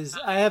because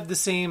I have the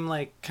same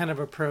like kind of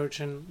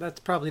approach, and that's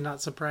probably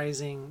not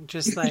surprising.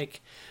 Just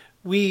like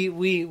we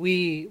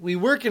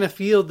work in a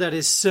field that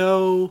is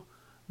so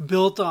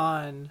built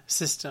on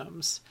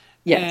systems.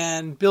 Yes.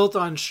 And built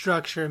on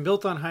structure and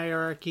built on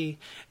hierarchy,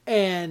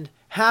 and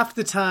half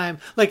the time,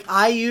 like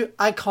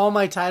I call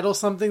my title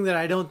something that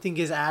I don't think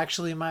is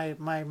actually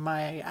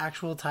my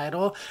actual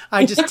title.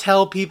 I just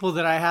tell people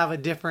that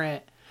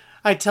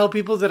I tell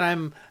people that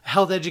I'm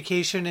health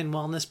education and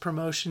wellness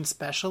promotion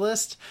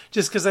specialist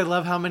just because I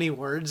love how many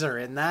words are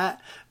in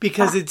that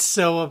because it's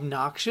so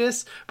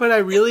obnoxious. But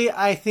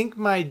I think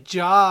my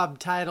job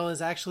title is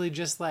actually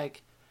just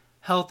like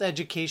health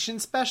education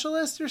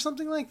specialist or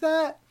something like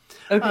that.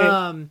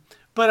 Okay.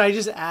 But I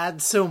just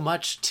add so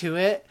much to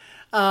it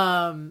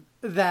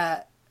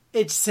that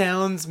it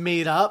sounds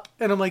made up.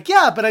 And I'm like,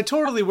 yeah, but I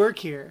totally work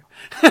here.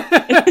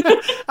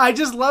 I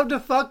just love to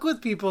fuck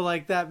with people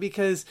like that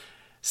because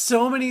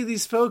so many of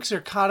these folks are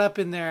caught up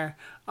in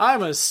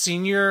I'm a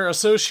senior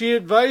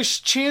associate vice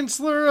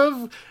chancellor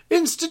of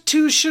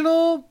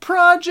institutional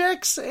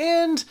projects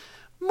and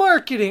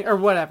marketing or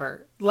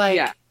whatever.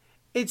 Like,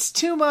 It's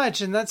too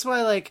much. And that's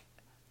why, like,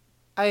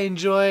 I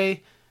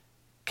enjoy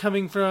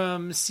coming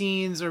from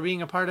scenes or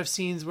being a part of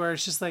scenes where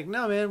it's just like,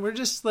 no, man, we're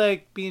just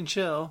like being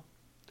chill.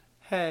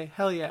 Hey,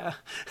 hell yeah.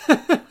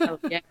 Hell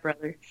yeah,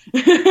 brother.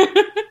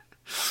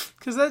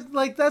 Because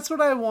that's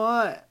what I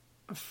want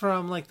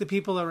from like the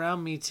people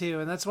around me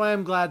too, and that's why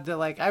I'm glad that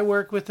like I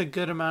work with a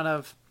good amount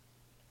of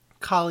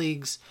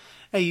colleagues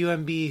at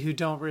UMB who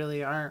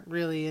aren't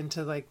really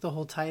into like the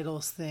whole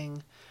titles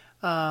thing.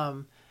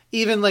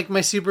 Even like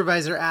my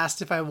supervisor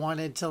asked if I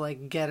wanted to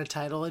like get a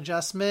title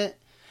adjustment,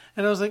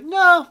 and I was like,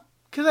 no,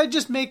 because I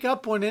just make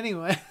up one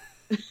anyway.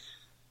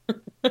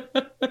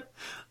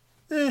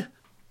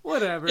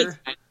 Whatever.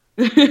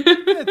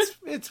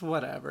 It's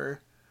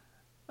whatever.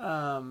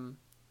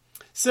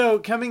 So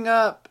coming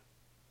up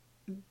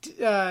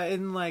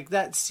in like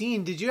that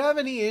scene, did you have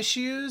any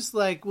issues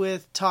like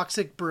with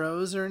toxic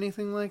bros or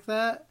anything like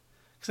that?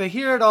 Because I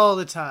hear it all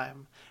the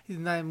time,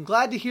 and I'm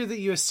glad to hear that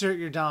you assert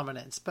your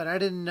dominance, but I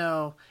didn't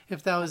know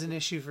if that was an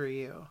issue for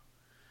you.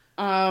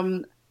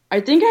 I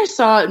think I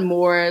saw it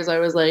more as I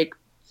was like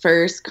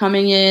first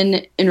coming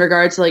in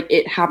regards to like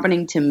it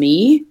happening to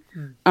me.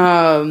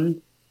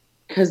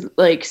 Because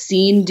like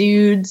scene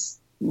dudes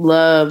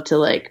love to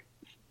like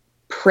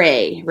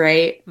prey,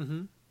 right?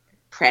 Mm-hmm.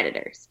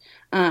 Predators.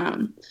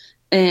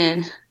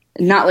 And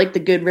not like the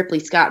good Ripley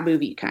Scott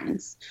movie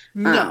kinds.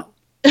 No.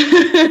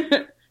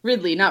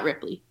 Ridley, not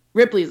Ripley.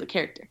 Ripley's a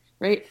character,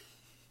 right?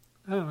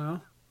 I don't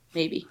know.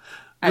 Maybe.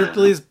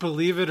 Ripley's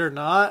Believe It or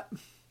Not.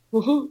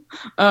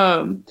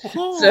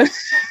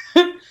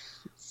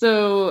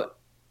 So,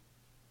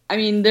 I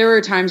mean, there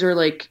were times where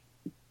like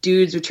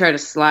dudes would try to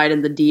slide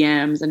in the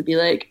DMs and be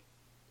like,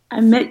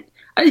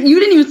 you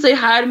didn't even say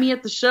hi to me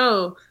at the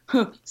show.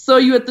 Saw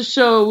you at the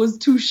show, was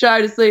too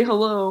shy to say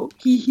hello.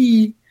 Hee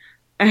hee.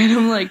 And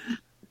I'm like,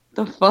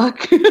 the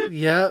fuck?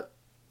 Yep.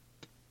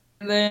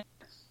 And then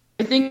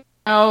I think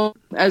now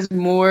as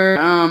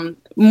more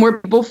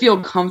people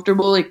feel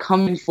comfortable like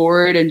coming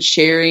forward and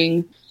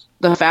sharing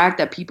the fact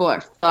that people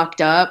are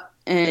fucked up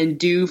and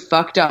do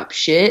fucked up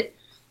shit,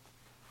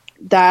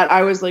 that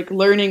I was like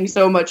learning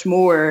so much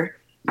more.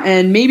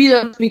 And maybe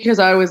that's because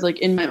I was like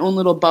in my own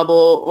little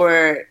bubble,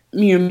 or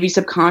maybe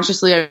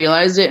subconsciously I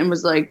realized it and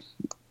was like,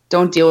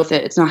 don't deal with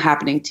it. It's not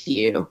happening to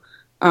you.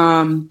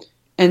 And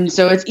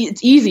so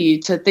it's easy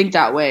to think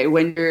that way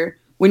when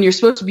you're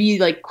supposed to be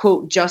like,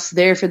 quote, just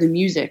there for the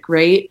music,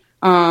 right?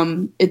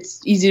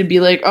 It's easy to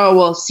be like, oh,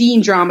 well,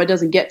 scene drama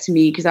doesn't get to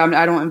me because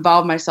I don't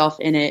involve myself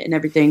in it and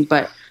everything.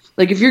 But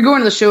like, if you're going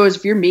to the shows,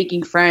 if you're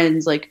making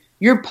friends, like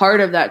you're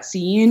part of that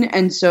scene.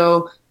 And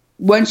so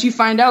once you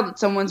find out that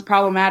someone's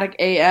problematic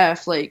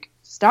AF, like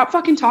stop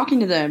fucking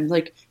talking to them.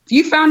 Like if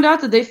you found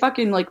out that they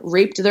fucking like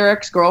raped their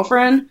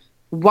ex-girlfriend,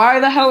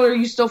 why the hell are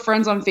you still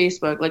friends on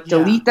Facebook? Like,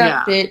 delete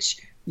that bitch.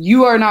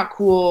 You are not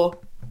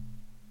cool.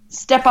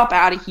 Step up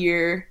out of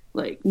here.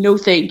 Like, no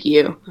thank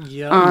you.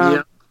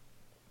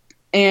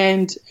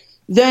 And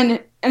then,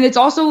 and it's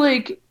also,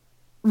 like,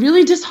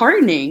 really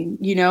disheartening,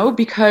 you know,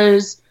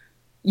 because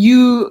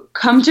you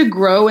come to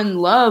grow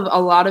and love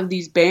a lot of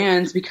these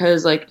bands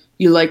because, like,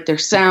 you like their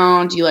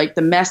sound, you like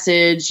the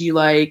message, you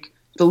like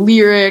the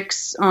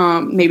lyrics,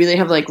 maybe they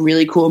have, like,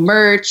 really cool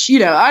merch, you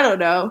know, I don't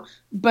know.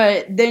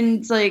 But then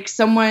it's like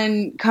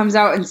someone comes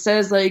out and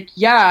says, like,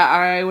 yeah,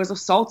 I was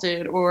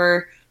assaulted,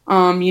 or,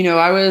 you know,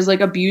 I was, like,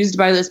 abused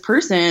by this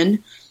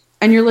person.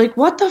 And you're like,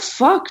 what the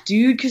fuck,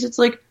 dude? Because it's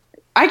like,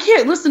 I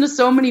can't listen to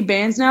so many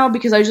bands now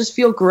because I just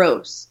feel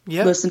gross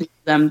listening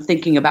to them,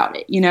 thinking about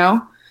it, you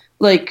know?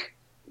 Like,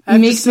 I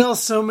have to sell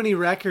so many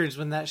records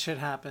when that shit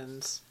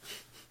happens.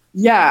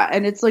 Yeah,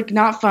 and it's, like,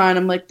 not fun.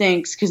 I'm like,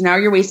 thanks, because now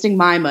you're wasting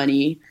my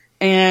money,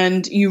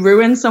 and you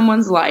ruin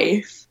someone's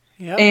life.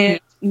 And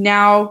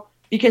now,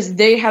 because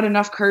they had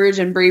enough courage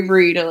and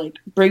bravery to, like,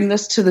 bring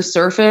this to the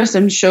surface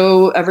and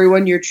show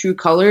everyone your true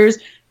colors,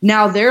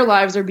 now their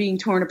lives are being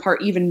torn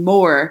apart even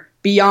more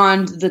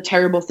beyond the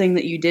terrible thing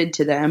that you did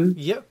to them.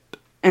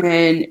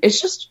 And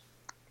it's just,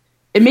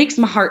 it makes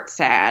my heart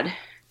sad.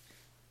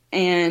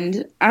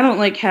 And I don't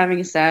like having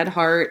a sad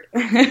heart.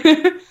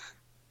 I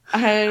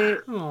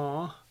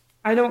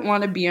don't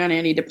want to be on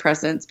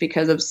antidepressants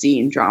because of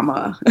scene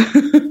drama.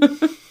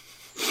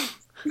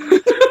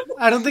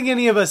 I don't think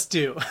any of us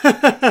do.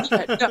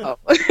 No.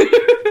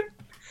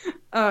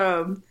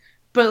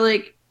 But,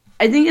 like,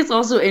 I think it's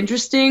also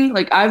interesting.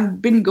 Like,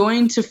 I've been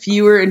going to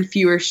fewer and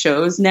fewer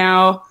shows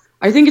now.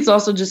 I think it's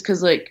also just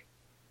because, like,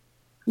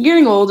 I'm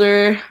getting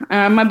older.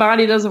 My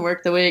body doesn't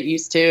work the way it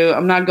used to.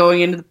 I'm not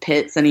going into the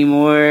pits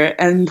anymore.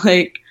 And,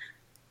 like,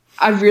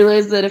 I've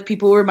realized that if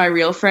people were my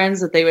real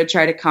friends, that they would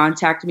try to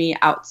contact me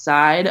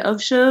outside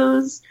of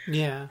shows.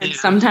 And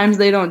sometimes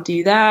they don't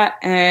do that.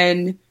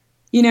 And,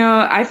 you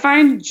know, I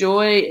find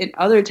joy in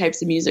other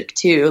types of music,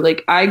 too.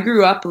 Like, I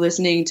grew up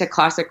listening to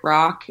classic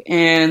rock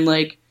and,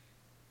 like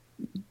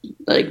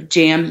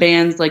jam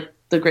bands like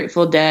the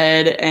Grateful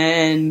Dead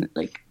and,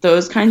 like,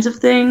 those kinds of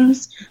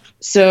things.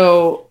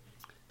 So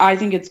I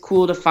think it's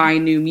cool to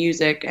find new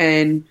music,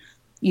 and,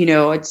 you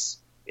know, it's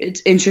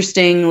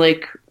interesting,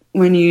 like,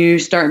 when you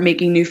start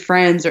making new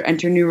friends or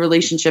enter new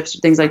relationships or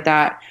things like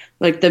that,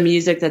 like, the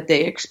music that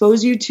they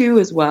expose you to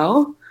as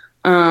well.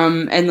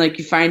 And, like,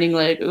 you finding,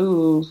 like,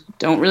 ooh,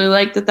 don't really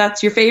like that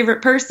that's your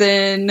favorite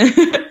person,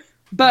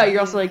 but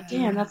you're also like,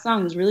 damn, that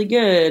song is really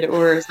good,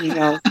 or,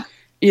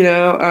 you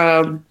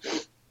know,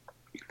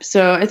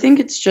 so I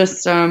think it's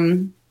just,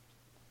 I've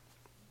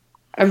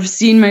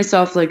seen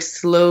myself, like,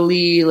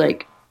 slowly,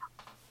 like,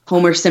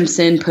 Homer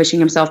Simpson pushing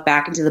himself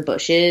back into the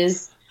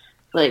bushes.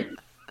 Like,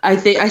 I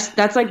think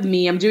that's, like,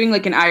 me. I'm doing,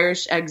 like, an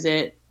Irish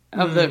exit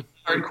of the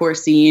hardcore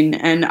scene,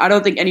 and I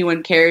don't think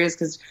anyone cares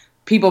because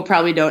people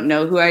probably don't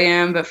know who I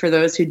am, but for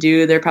those who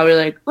do, they're probably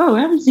like, oh,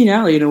 I haven't seen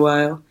Allie in a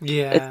while.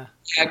 Yeah,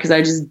 because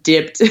I just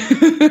dipped.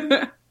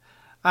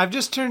 I've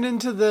just turned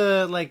into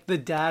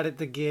the dad at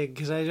the gig,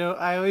 because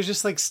I always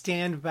just, like,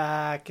 stand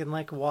back and,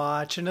 like,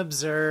 watch and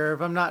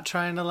observe. I'm not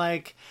trying to,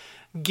 like,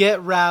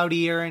 get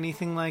rowdy or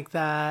anything like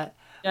that.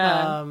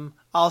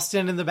 I'll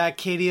stand in the back.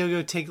 Katie will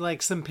go take,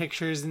 like, some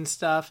pictures and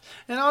stuff,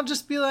 and I'll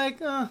just be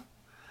like,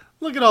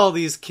 look at all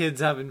these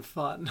kids having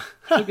fun.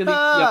 Look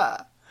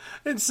at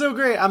It's so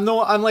great. I'm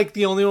like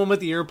the only one with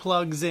the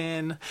earplugs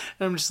in, and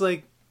I'm just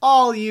like,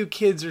 all you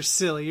kids are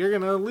silly. You're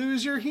gonna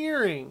lose your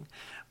hearing.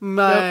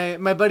 My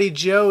buddy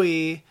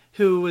Joey,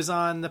 who was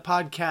on the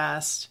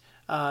podcast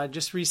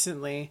just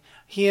recently,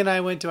 he and I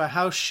went to a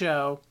house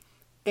show,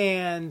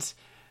 and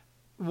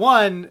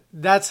one,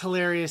 that's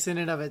hilarious in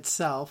and of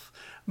itself,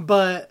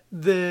 but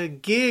the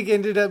gig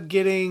ended up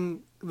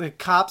getting the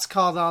cops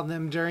called on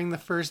them during the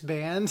first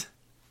band,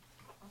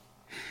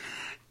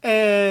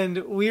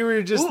 and we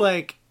were just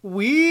like,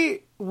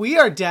 we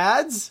are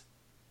dads,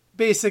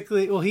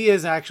 basically. Well, he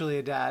is actually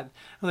a dad.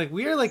 Like,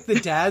 we are, like, the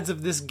dads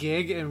of this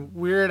gig, and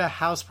we're at a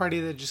house party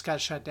that just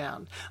got shut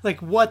down.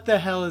 Like, what the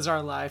hell is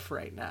our life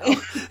right now?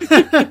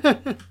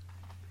 It's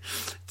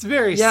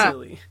very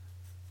silly.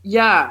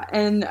 Yeah,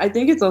 and I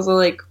think it's also,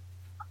 like,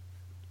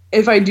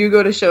 if I do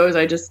go to shows,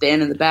 I just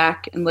stand in the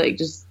back and, like,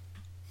 just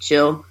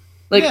chill.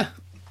 Like,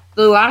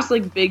 the last,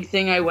 like, big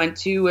thing I went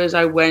to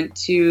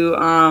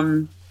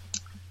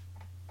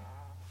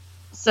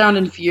Sound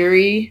and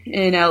Fury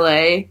in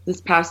LA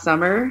this past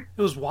summer.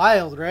 It was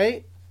wild,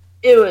 right?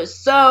 It was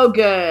so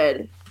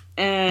good.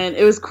 And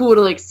it was cool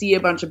to, like, see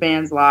a bunch of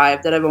bands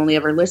live that I've only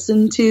ever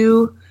listened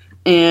to.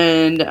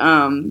 And,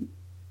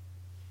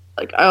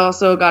 like, I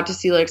also got to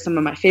see, like, some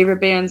of my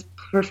favorite bands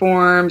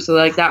perform. So,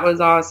 like, that was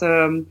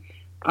awesome.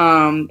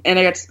 And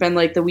I got to spend,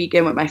 like, the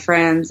weekend with my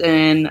friends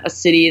in a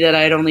city that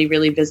I'd only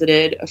really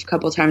visited a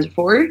couple times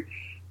before.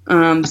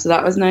 So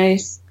that was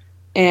nice.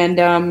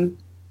 And,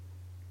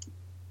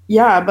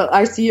 yeah, but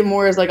I see it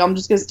more as, like, I'm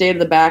just going to stay in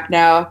the back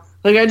now.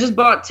 Like, I just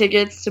bought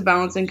tickets to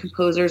Balancing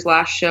Composer's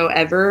last show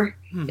ever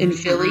in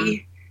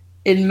Philly.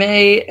 in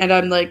May, and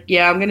I'm like,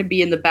 yeah, I'm gonna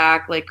be in the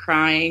back like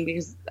crying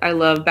because I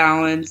love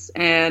Balance,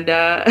 and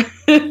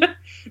I'm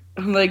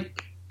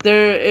like,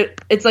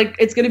 it's like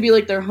it's gonna be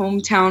like their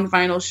hometown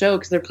final show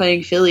because they're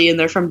playing Philly and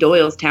they're from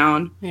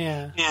Doylestown.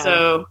 Yeah.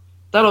 So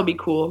that'll be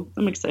cool.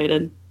 I'm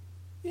excited.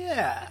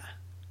 Yeah.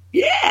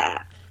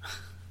 Yeah.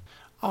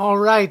 All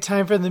right,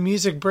 time for the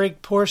music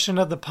break portion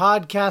of the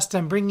podcast.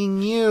 I'm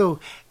bringing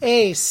you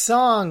a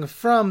song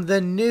from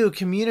the new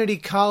Community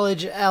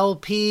College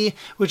LP,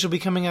 which will be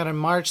coming out in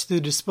March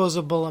through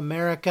Disposable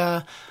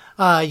America.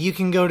 You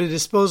can go to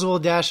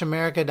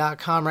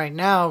disposable-america.com right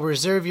now,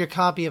 reserve your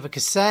copy of a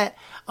cassette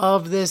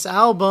of this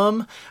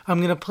album. I'm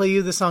going to play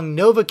you the song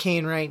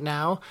Novocaine right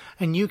now,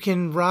 and you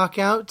can rock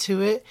out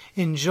to it,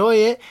 enjoy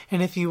it,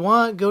 and if you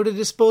want, go to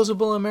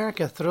Disposable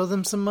America, throw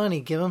them some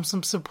money, give them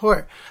some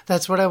support.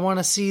 That's what I want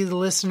to see the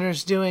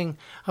listeners doing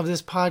of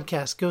this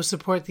podcast. Go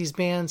support these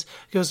bands,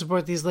 go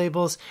support these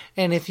labels,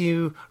 and if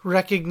you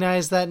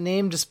recognize that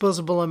name,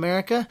 Disposable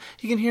America,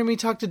 you can hear me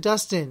talk to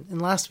Dustin in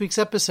last week's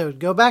episode.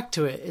 Go back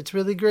to it. It's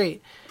really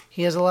great.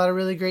 He has a lot of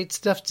really great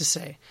stuff to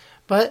say.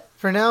 But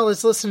for now,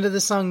 let's listen to the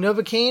song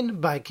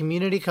Novocaine by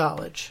Community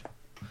College.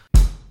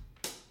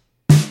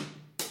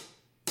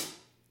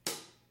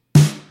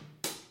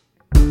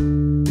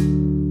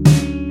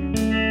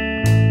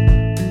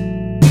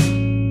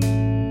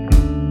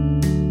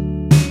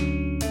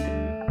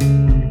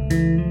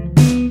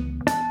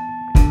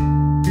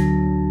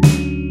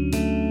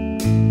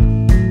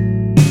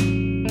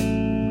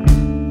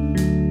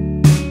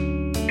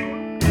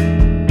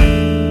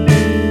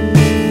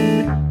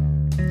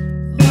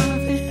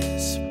 Love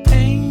is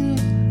pain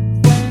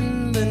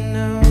when the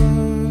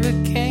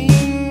Novocaine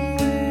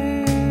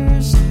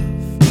wears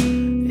off.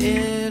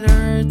 It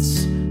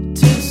hurts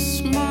to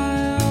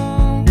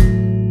smile.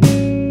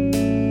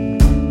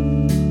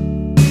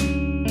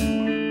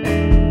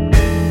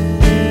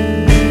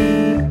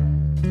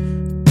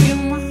 Peel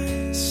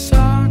my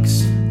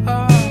socks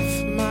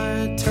off,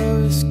 my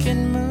toes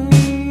can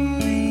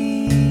move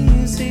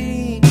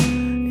easy.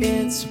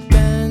 It's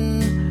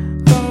been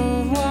a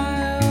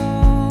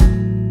while.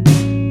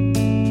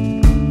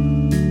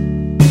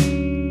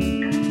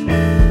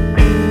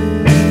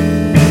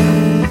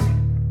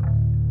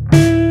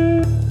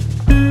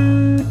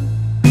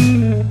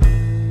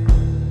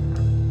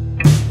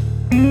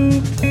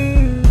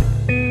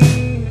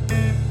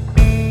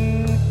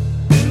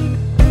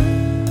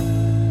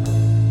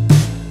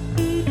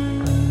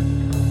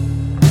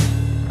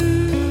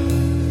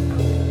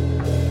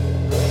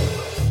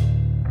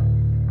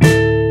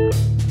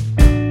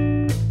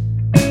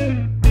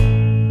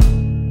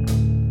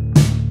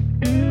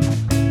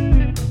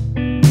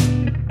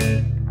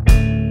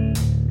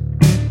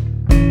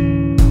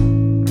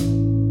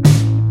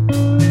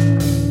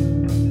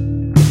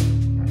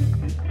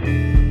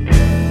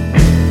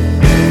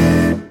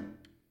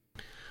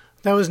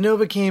 That was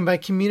Novocaine by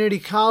Community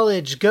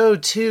College. Go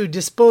to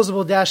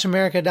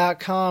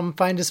disposable-america.com.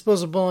 Find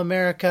Disposable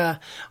America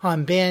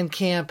on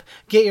Bandcamp.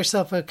 Get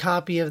yourself a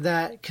copy of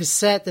that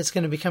cassette that's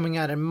going to be coming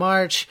out in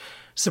March.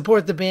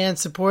 Support the band.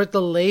 Support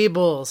the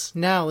labels.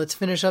 Now, let's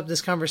finish up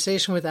this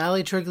conversation with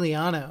Ali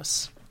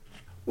Triglianos.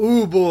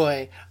 Ooh,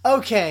 boy.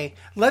 Okay,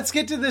 let's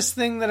get to this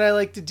thing that I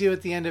like to do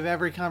at the end of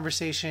every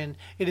conversation.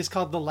 It is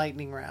called the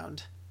lightning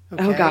round.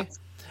 Okay? Oh, God.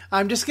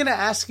 I'm just going to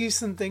ask you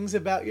some things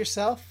about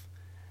yourself.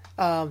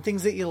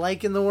 Things that you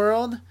like in the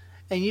world,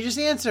 and you just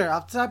answer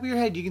off the top of your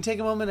head. You can take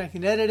a moment, I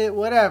can edit it,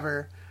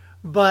 whatever,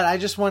 but I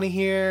just want to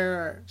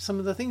hear some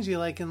of the things you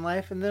like in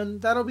life, and then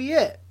that'll be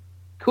it.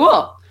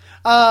 Cool.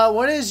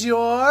 What is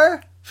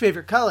your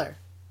favorite color?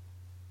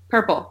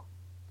 Purple.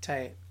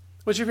 Tight.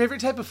 What's your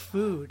favorite type of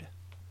food?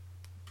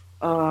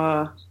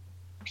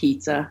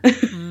 Pizza.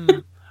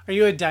 Are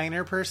you a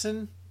diner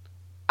person?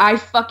 I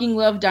fucking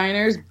love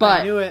diners, I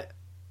but knew it.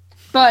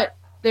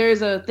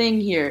 there's a thing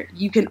here.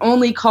 You can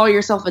only call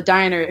yourself a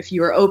diner if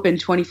you are open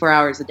 24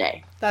 hours a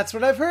day. That's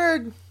what I've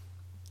heard.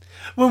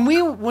 When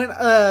we went,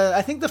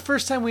 I think the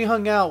first time we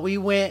hung out, we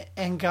went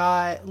and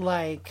got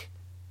like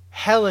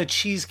hella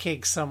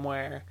cheesecake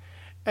somewhere.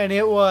 And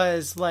it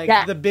was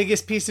like the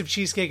biggest piece of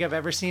cheesecake I've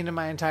ever seen in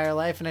my entire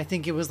life. And I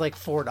think it was like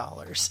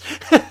 $4.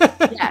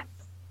 Yes.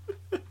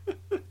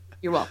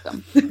 You're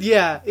welcome.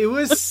 Yeah, it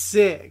was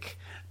sick.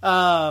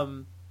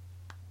 So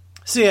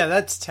yeah,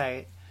 that's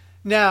tight.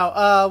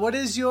 Now, what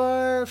is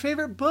your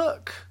favorite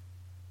book?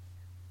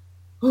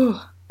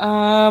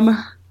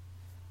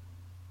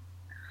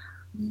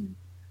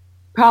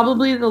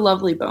 Probably The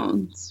Lovely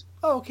Bones.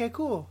 Oh, okay,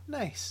 cool.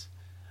 Nice.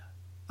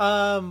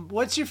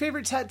 What's your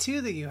favorite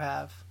tattoo that you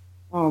have?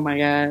 Oh my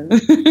god.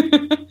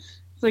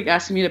 It's like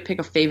asking me to pick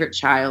a favorite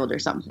child or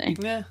something.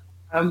 Yeah.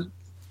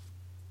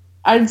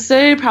 I'd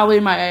say probably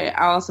my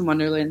Alice in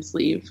Wonderland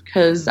sleeve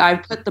because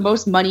I've put the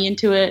most money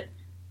into it,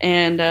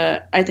 and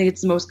I think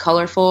it's the most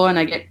colorful, and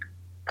I get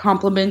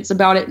compliments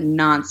about it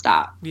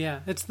nonstop. Yeah,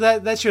 it's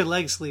that's your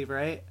leg sleeve,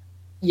 right?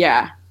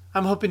 Yeah.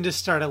 I'm hoping to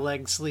start a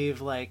leg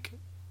sleeve like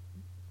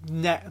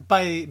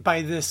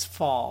by this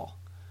fall.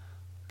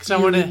 Because I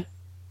want to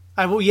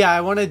I will. Yeah,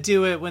 I want to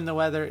do it when the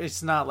weather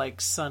it's not like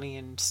sunny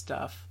and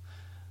stuff.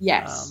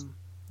 Yes.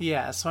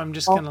 Yeah, so I'm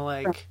just gonna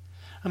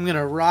I'm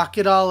gonna rock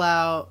it all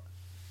out.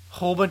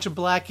 Whole bunch of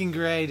black and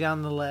gray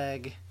down the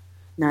leg.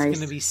 Nice. It's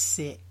gonna be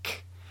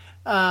sick.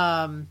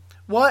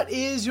 What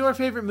is your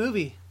favorite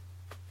movie?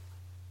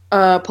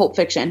 Pulp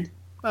Fiction.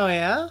 Oh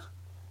yeah.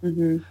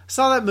 Mm-hmm.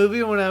 Saw that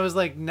movie when I was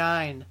like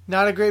 9.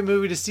 Not a great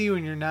movie to see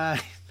when you're 9.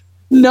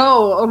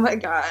 No, oh my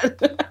god.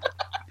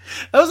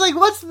 I was like,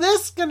 "What's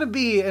this gonna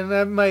be?" And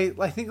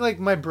I think like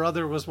my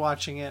brother was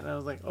watching it, and I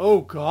was like,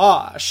 "Oh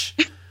gosh,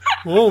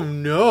 oh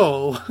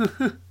no."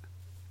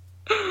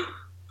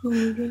 Oh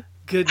my god.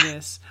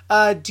 Goodness.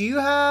 Do you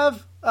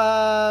have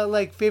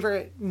like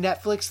favorite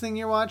Netflix thing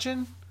you're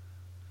watching?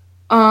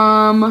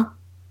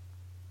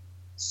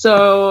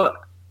 So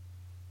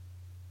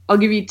I'll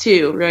give you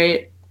 2,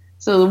 right?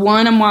 So the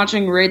one I'm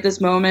watching right this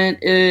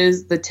moment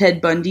is the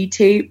Ted Bundy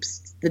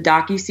tapes, the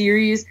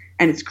docuseries,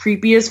 and it's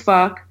creepy as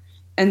fuck.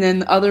 And then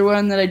the other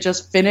one that I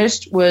just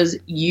finished was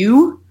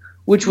You,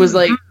 which was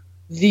like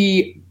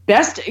the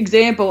best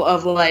example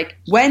of like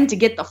when to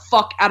get the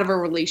fuck out of a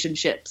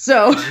relationship.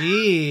 So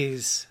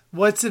Jeez.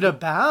 What's it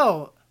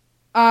about?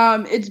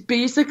 it's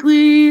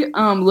basically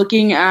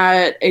looking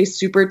at a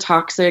super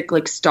toxic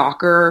like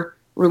stalker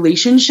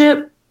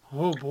relationship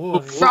Oh boy.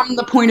 from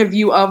the point of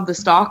view of the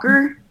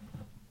stalker,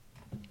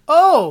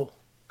 Oh.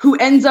 who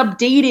ends up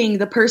dating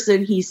the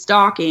person he's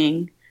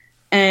stalking,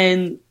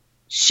 and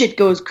shit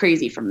goes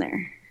crazy from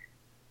there.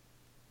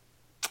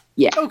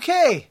 Yeah.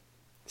 Okay.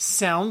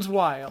 Sounds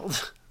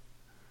wild.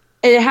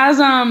 It has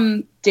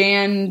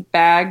Dan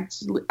Bagged.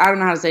 I don't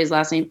know how to say his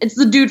last name. It's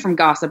the dude from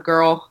Gossip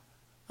Girl.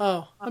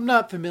 Oh, I'm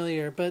not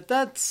familiar, but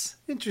that's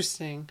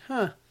interesting.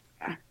 Huh.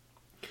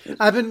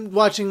 I've been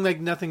watching like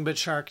nothing but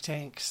Shark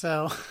Tank,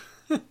 so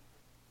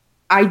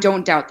I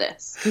don't doubt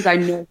this because I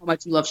know how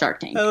much you love Shark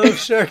Tank. I love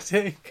Shark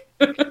Tank.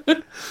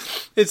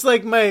 It's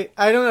like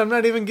I'm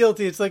not even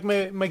guilty. It's like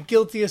my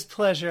guiltiest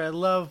pleasure. I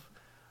love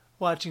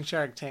watching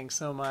Shark Tank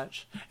so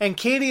much. And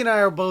Katie and I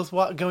are both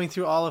going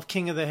through all of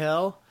King of the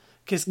Hill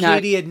because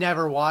Katie had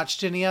never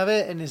watched any of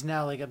it and is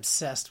now like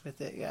obsessed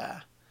with it. Yeah.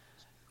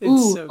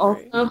 It's so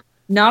great. Also,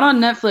 not on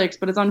Netflix,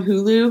 but it's on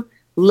Hulu.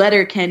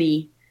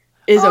 Letterkenny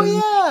is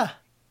yeah.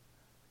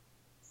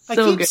 I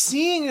so keep good.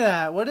 seeing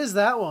that. What is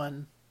that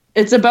one?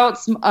 It's about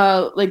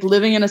like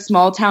living in a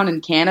small town in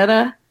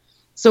Canada.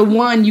 So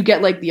 1, you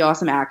get like the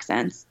awesome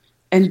accents,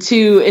 and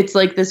 2, it's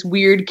like this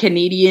weird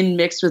Canadian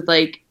mixed with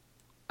like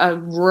a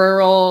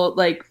rural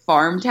like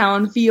farm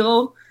town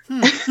feel.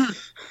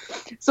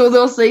 So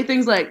they'll say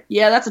things like,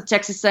 "Yeah, that's a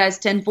Texas size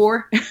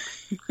 10-4."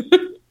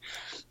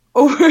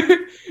 Or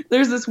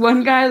there's this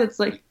one guy that's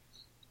like,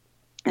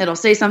 it'll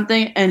say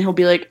something and he'll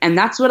be like, "And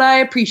that's what I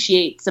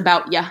appreciates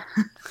about ya."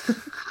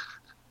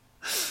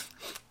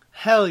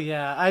 Hell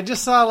yeah. I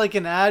just saw like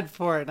an ad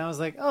for it and I was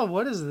like, "Oh,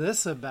 what is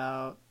this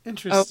about?"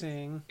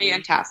 Interesting. Oh,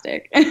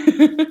 fantastic.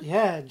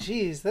 Yeah,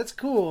 geez, that's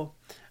cool.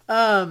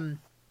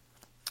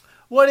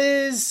 What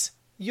is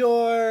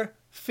your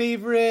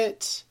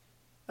favorite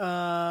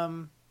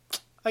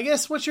I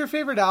guess what's your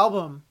favorite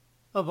album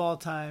of all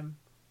time?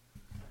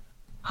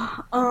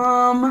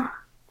 I'm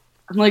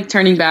like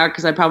turning back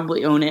because I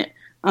probably own it.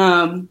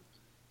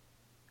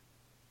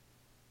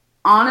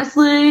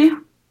 Honestly,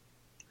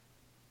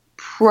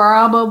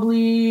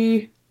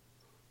 probably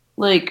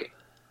like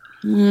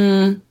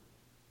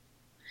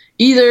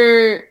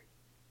either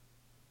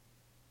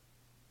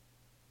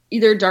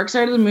Dark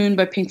Side of the Moon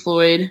by Pink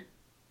Floyd,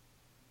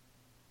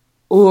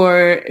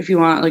 or if you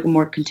want like a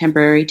more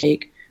contemporary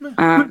take,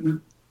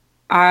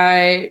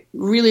 I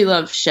really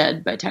love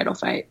Shed by Title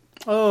Fight.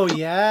 Oh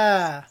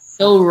yeah.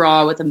 So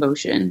raw with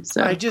emotion.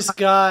 So I just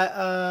got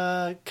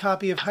a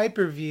copy of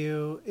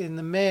Hyperview in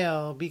the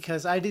mail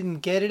because I didn't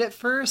get it at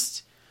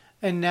first,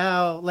 and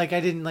now like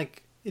it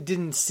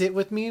didn't sit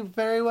with me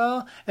very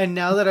well, and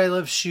now that I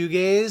love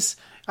shoegaze,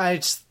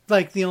 it's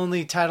like the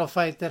only Title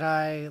Fight that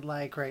I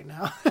like right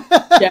now.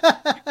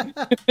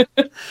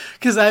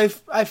 Because I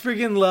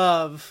friggin'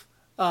 love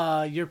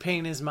Your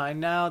Pain Is Mine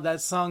Now.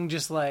 That song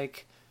just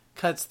like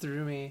cuts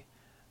through me.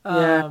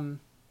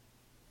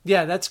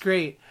 Yeah, that's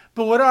great.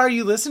 But what are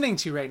you listening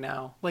to right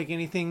now? Like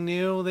anything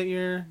new that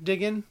you're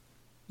digging?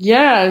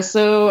 Yeah,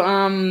 so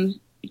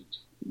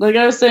like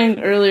I was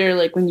saying earlier,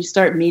 like when you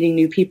start meeting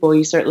new people,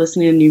 you start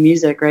listening to new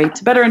music, right?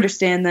 To better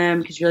understand them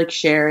because you're like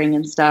sharing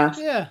and stuff.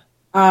 Yeah.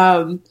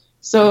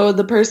 So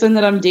the person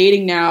that I'm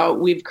dating now,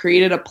 we've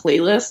created a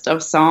playlist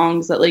of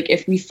songs that like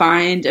if we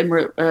find and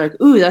we're like,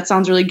 ooh, that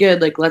sounds really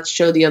good, like let's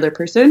show the other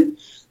person.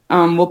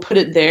 We'll put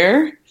it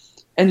there.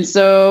 And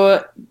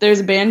so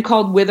there's a band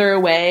called Wither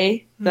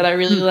Away that I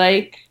really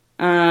like.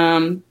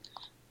 I've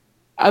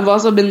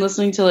also been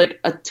listening to like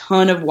a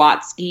ton of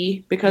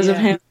Watsky because of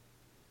him.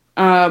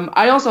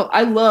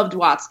 I loved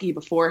Watsky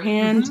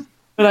beforehand,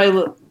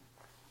 but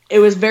it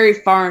was very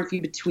far and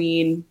few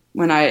between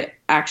when I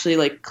actually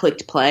like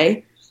clicked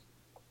play.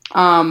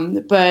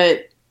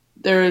 But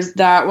there's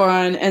that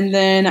one, and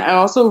then I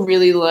also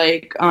really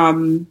like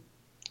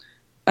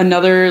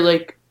another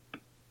like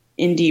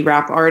indie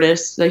rap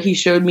artist that he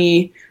showed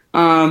me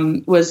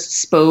was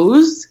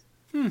Spose.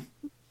 Hmm.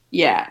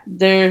 Yeah,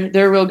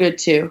 they're real good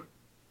too.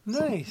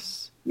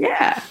 Nice.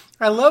 Yeah.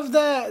 I love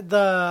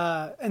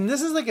that and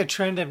this is like a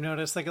trend I've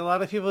noticed, like a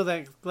lot of people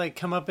that like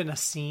come up in a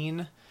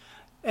scene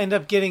end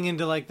up getting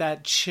into like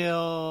that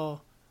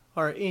chill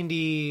or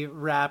indie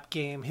rap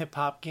game, hip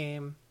hop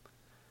game.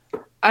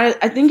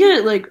 I think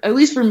it, like, at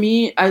least for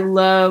me, I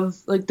love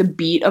like the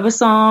beat of a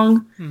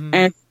song,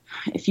 and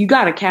if you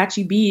got a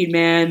catchy beat,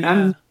 man,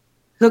 I'm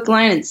hook,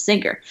 line, and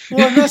sinker.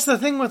 Well, and that's the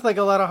thing with like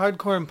a lot of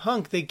hardcore and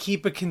punk, they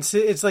keep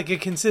it's like a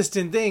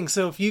consistent thing.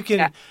 So if you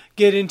can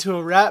get into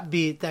a rap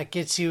beat that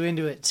gets you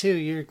into it too,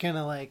 you're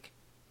gonna like,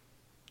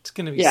 it's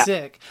gonna be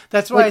sick.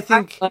 That's why like,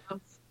 I think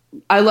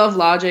I love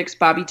Logic's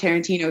Bobby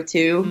Tarantino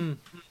too.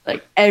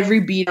 Like every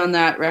beat on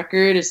that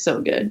record is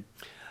so good.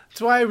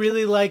 That's why I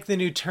really like the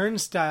new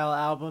Turnstile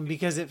album,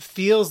 because it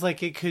feels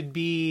like it could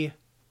be,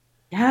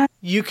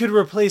 you could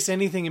replace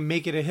anything and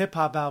make it a hip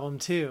hop album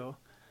too.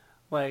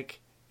 Like,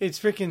 it's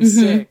freaking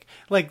sick.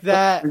 Like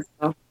that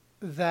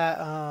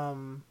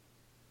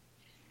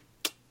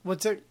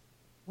what's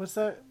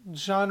that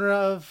genre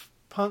of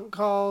punk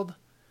called?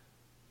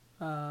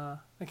 I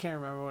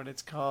can't remember what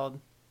it's called.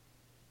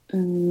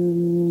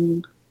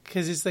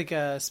 Because it's like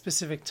a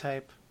specific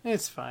type.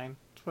 It's fine.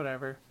 It's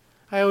whatever.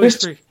 I always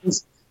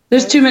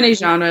There's too many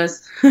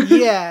genres.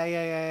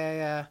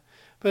 yeah.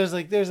 But it's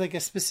like there's like a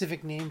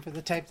specific name for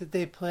the type that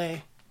they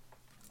play.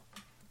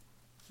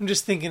 I'm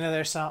just thinking of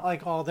their song,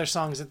 like all their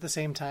songs at the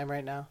same time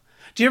right now.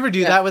 Do you ever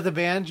do that with a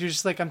band? You're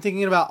just like, I'm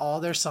thinking about all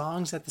their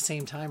songs at the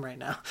same time right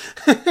now.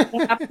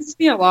 It happens to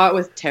me a lot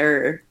with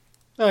Terror.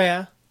 Oh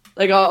yeah.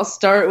 Like I'll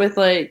start with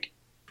like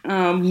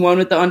one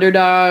with the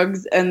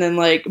Underdogs, and then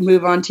like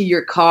move on to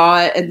You're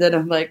Caught, and then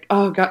I'm like,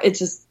 oh god,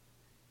 it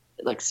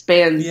like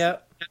spans.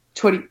 Yep.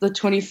 The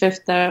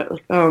 25th that,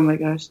 like, oh my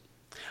gosh.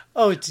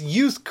 Oh, it's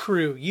Youth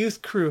Crew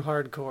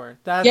hardcore.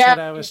 That's what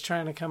I was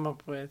trying to come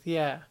up with.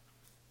 Yeah.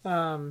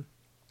 Well,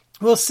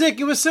 sick.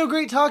 It was so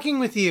great talking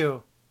with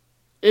you.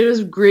 It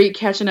was great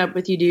catching up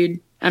with you, dude.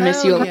 I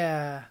miss you a lot.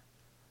 Yeah.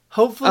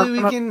 Hopefully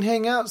we can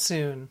hang out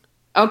soon.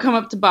 I'll come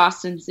up to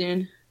Boston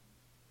soon.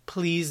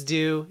 Please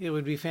do. It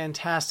would be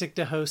fantastic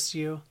to host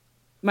you.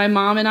 My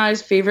mom and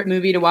I's favorite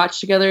movie to watch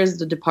together is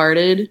The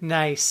Departed.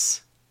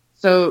 Nice.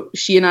 So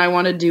she and I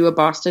want to do a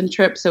Boston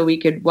trip so we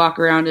could walk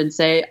around and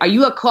say, "Are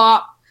you a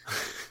cop?"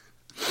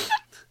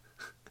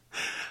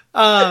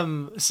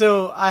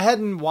 So I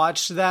hadn't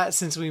watched that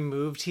since we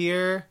moved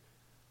here.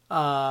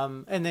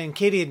 And then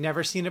Katie had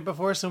never seen it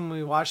before. So when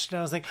we watched it,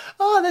 I was like,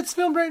 oh, that's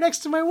filmed right next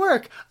to my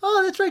work.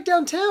 Oh, that's right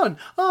downtown.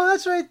 Oh,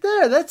 that's right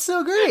there. That's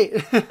so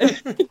great.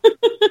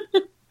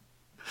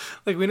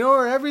 Like we know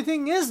where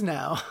everything is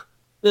now.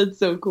 That's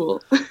so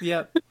cool.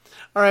 Yep.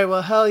 All right.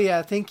 Well, hell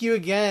yeah. Thank you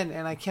again.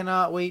 And I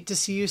cannot wait to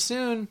see you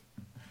soon.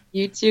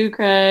 You too,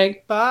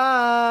 Craig.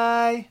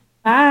 Bye.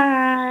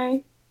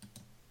 Bye.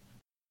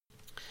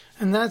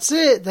 And that's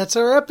it. That's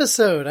our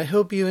episode. I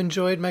hope you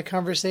enjoyed my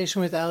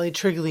conversation with Ali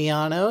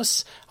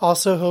Triglianos.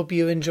 Also hope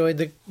you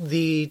enjoyed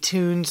the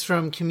tunes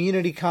from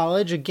Community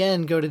College.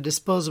 Again, go to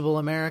Disposable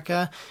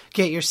America.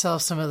 Get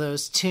yourself some of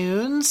those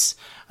tunes.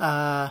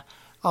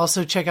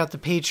 Also check out the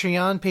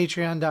Patreon,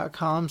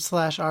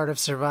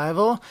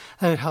 patreon.com/artofsurvival.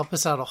 That would help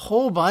us out a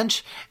whole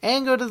bunch.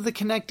 And go to the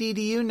Connect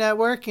EDU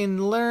network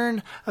and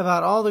learn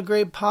about all the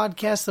great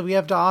podcasts that we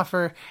have to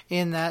offer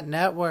in that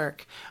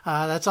network.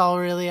 That's all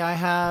really I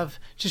have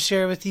to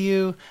share with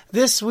you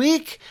this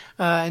week.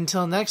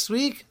 Until next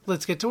week,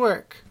 let's get to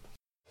work.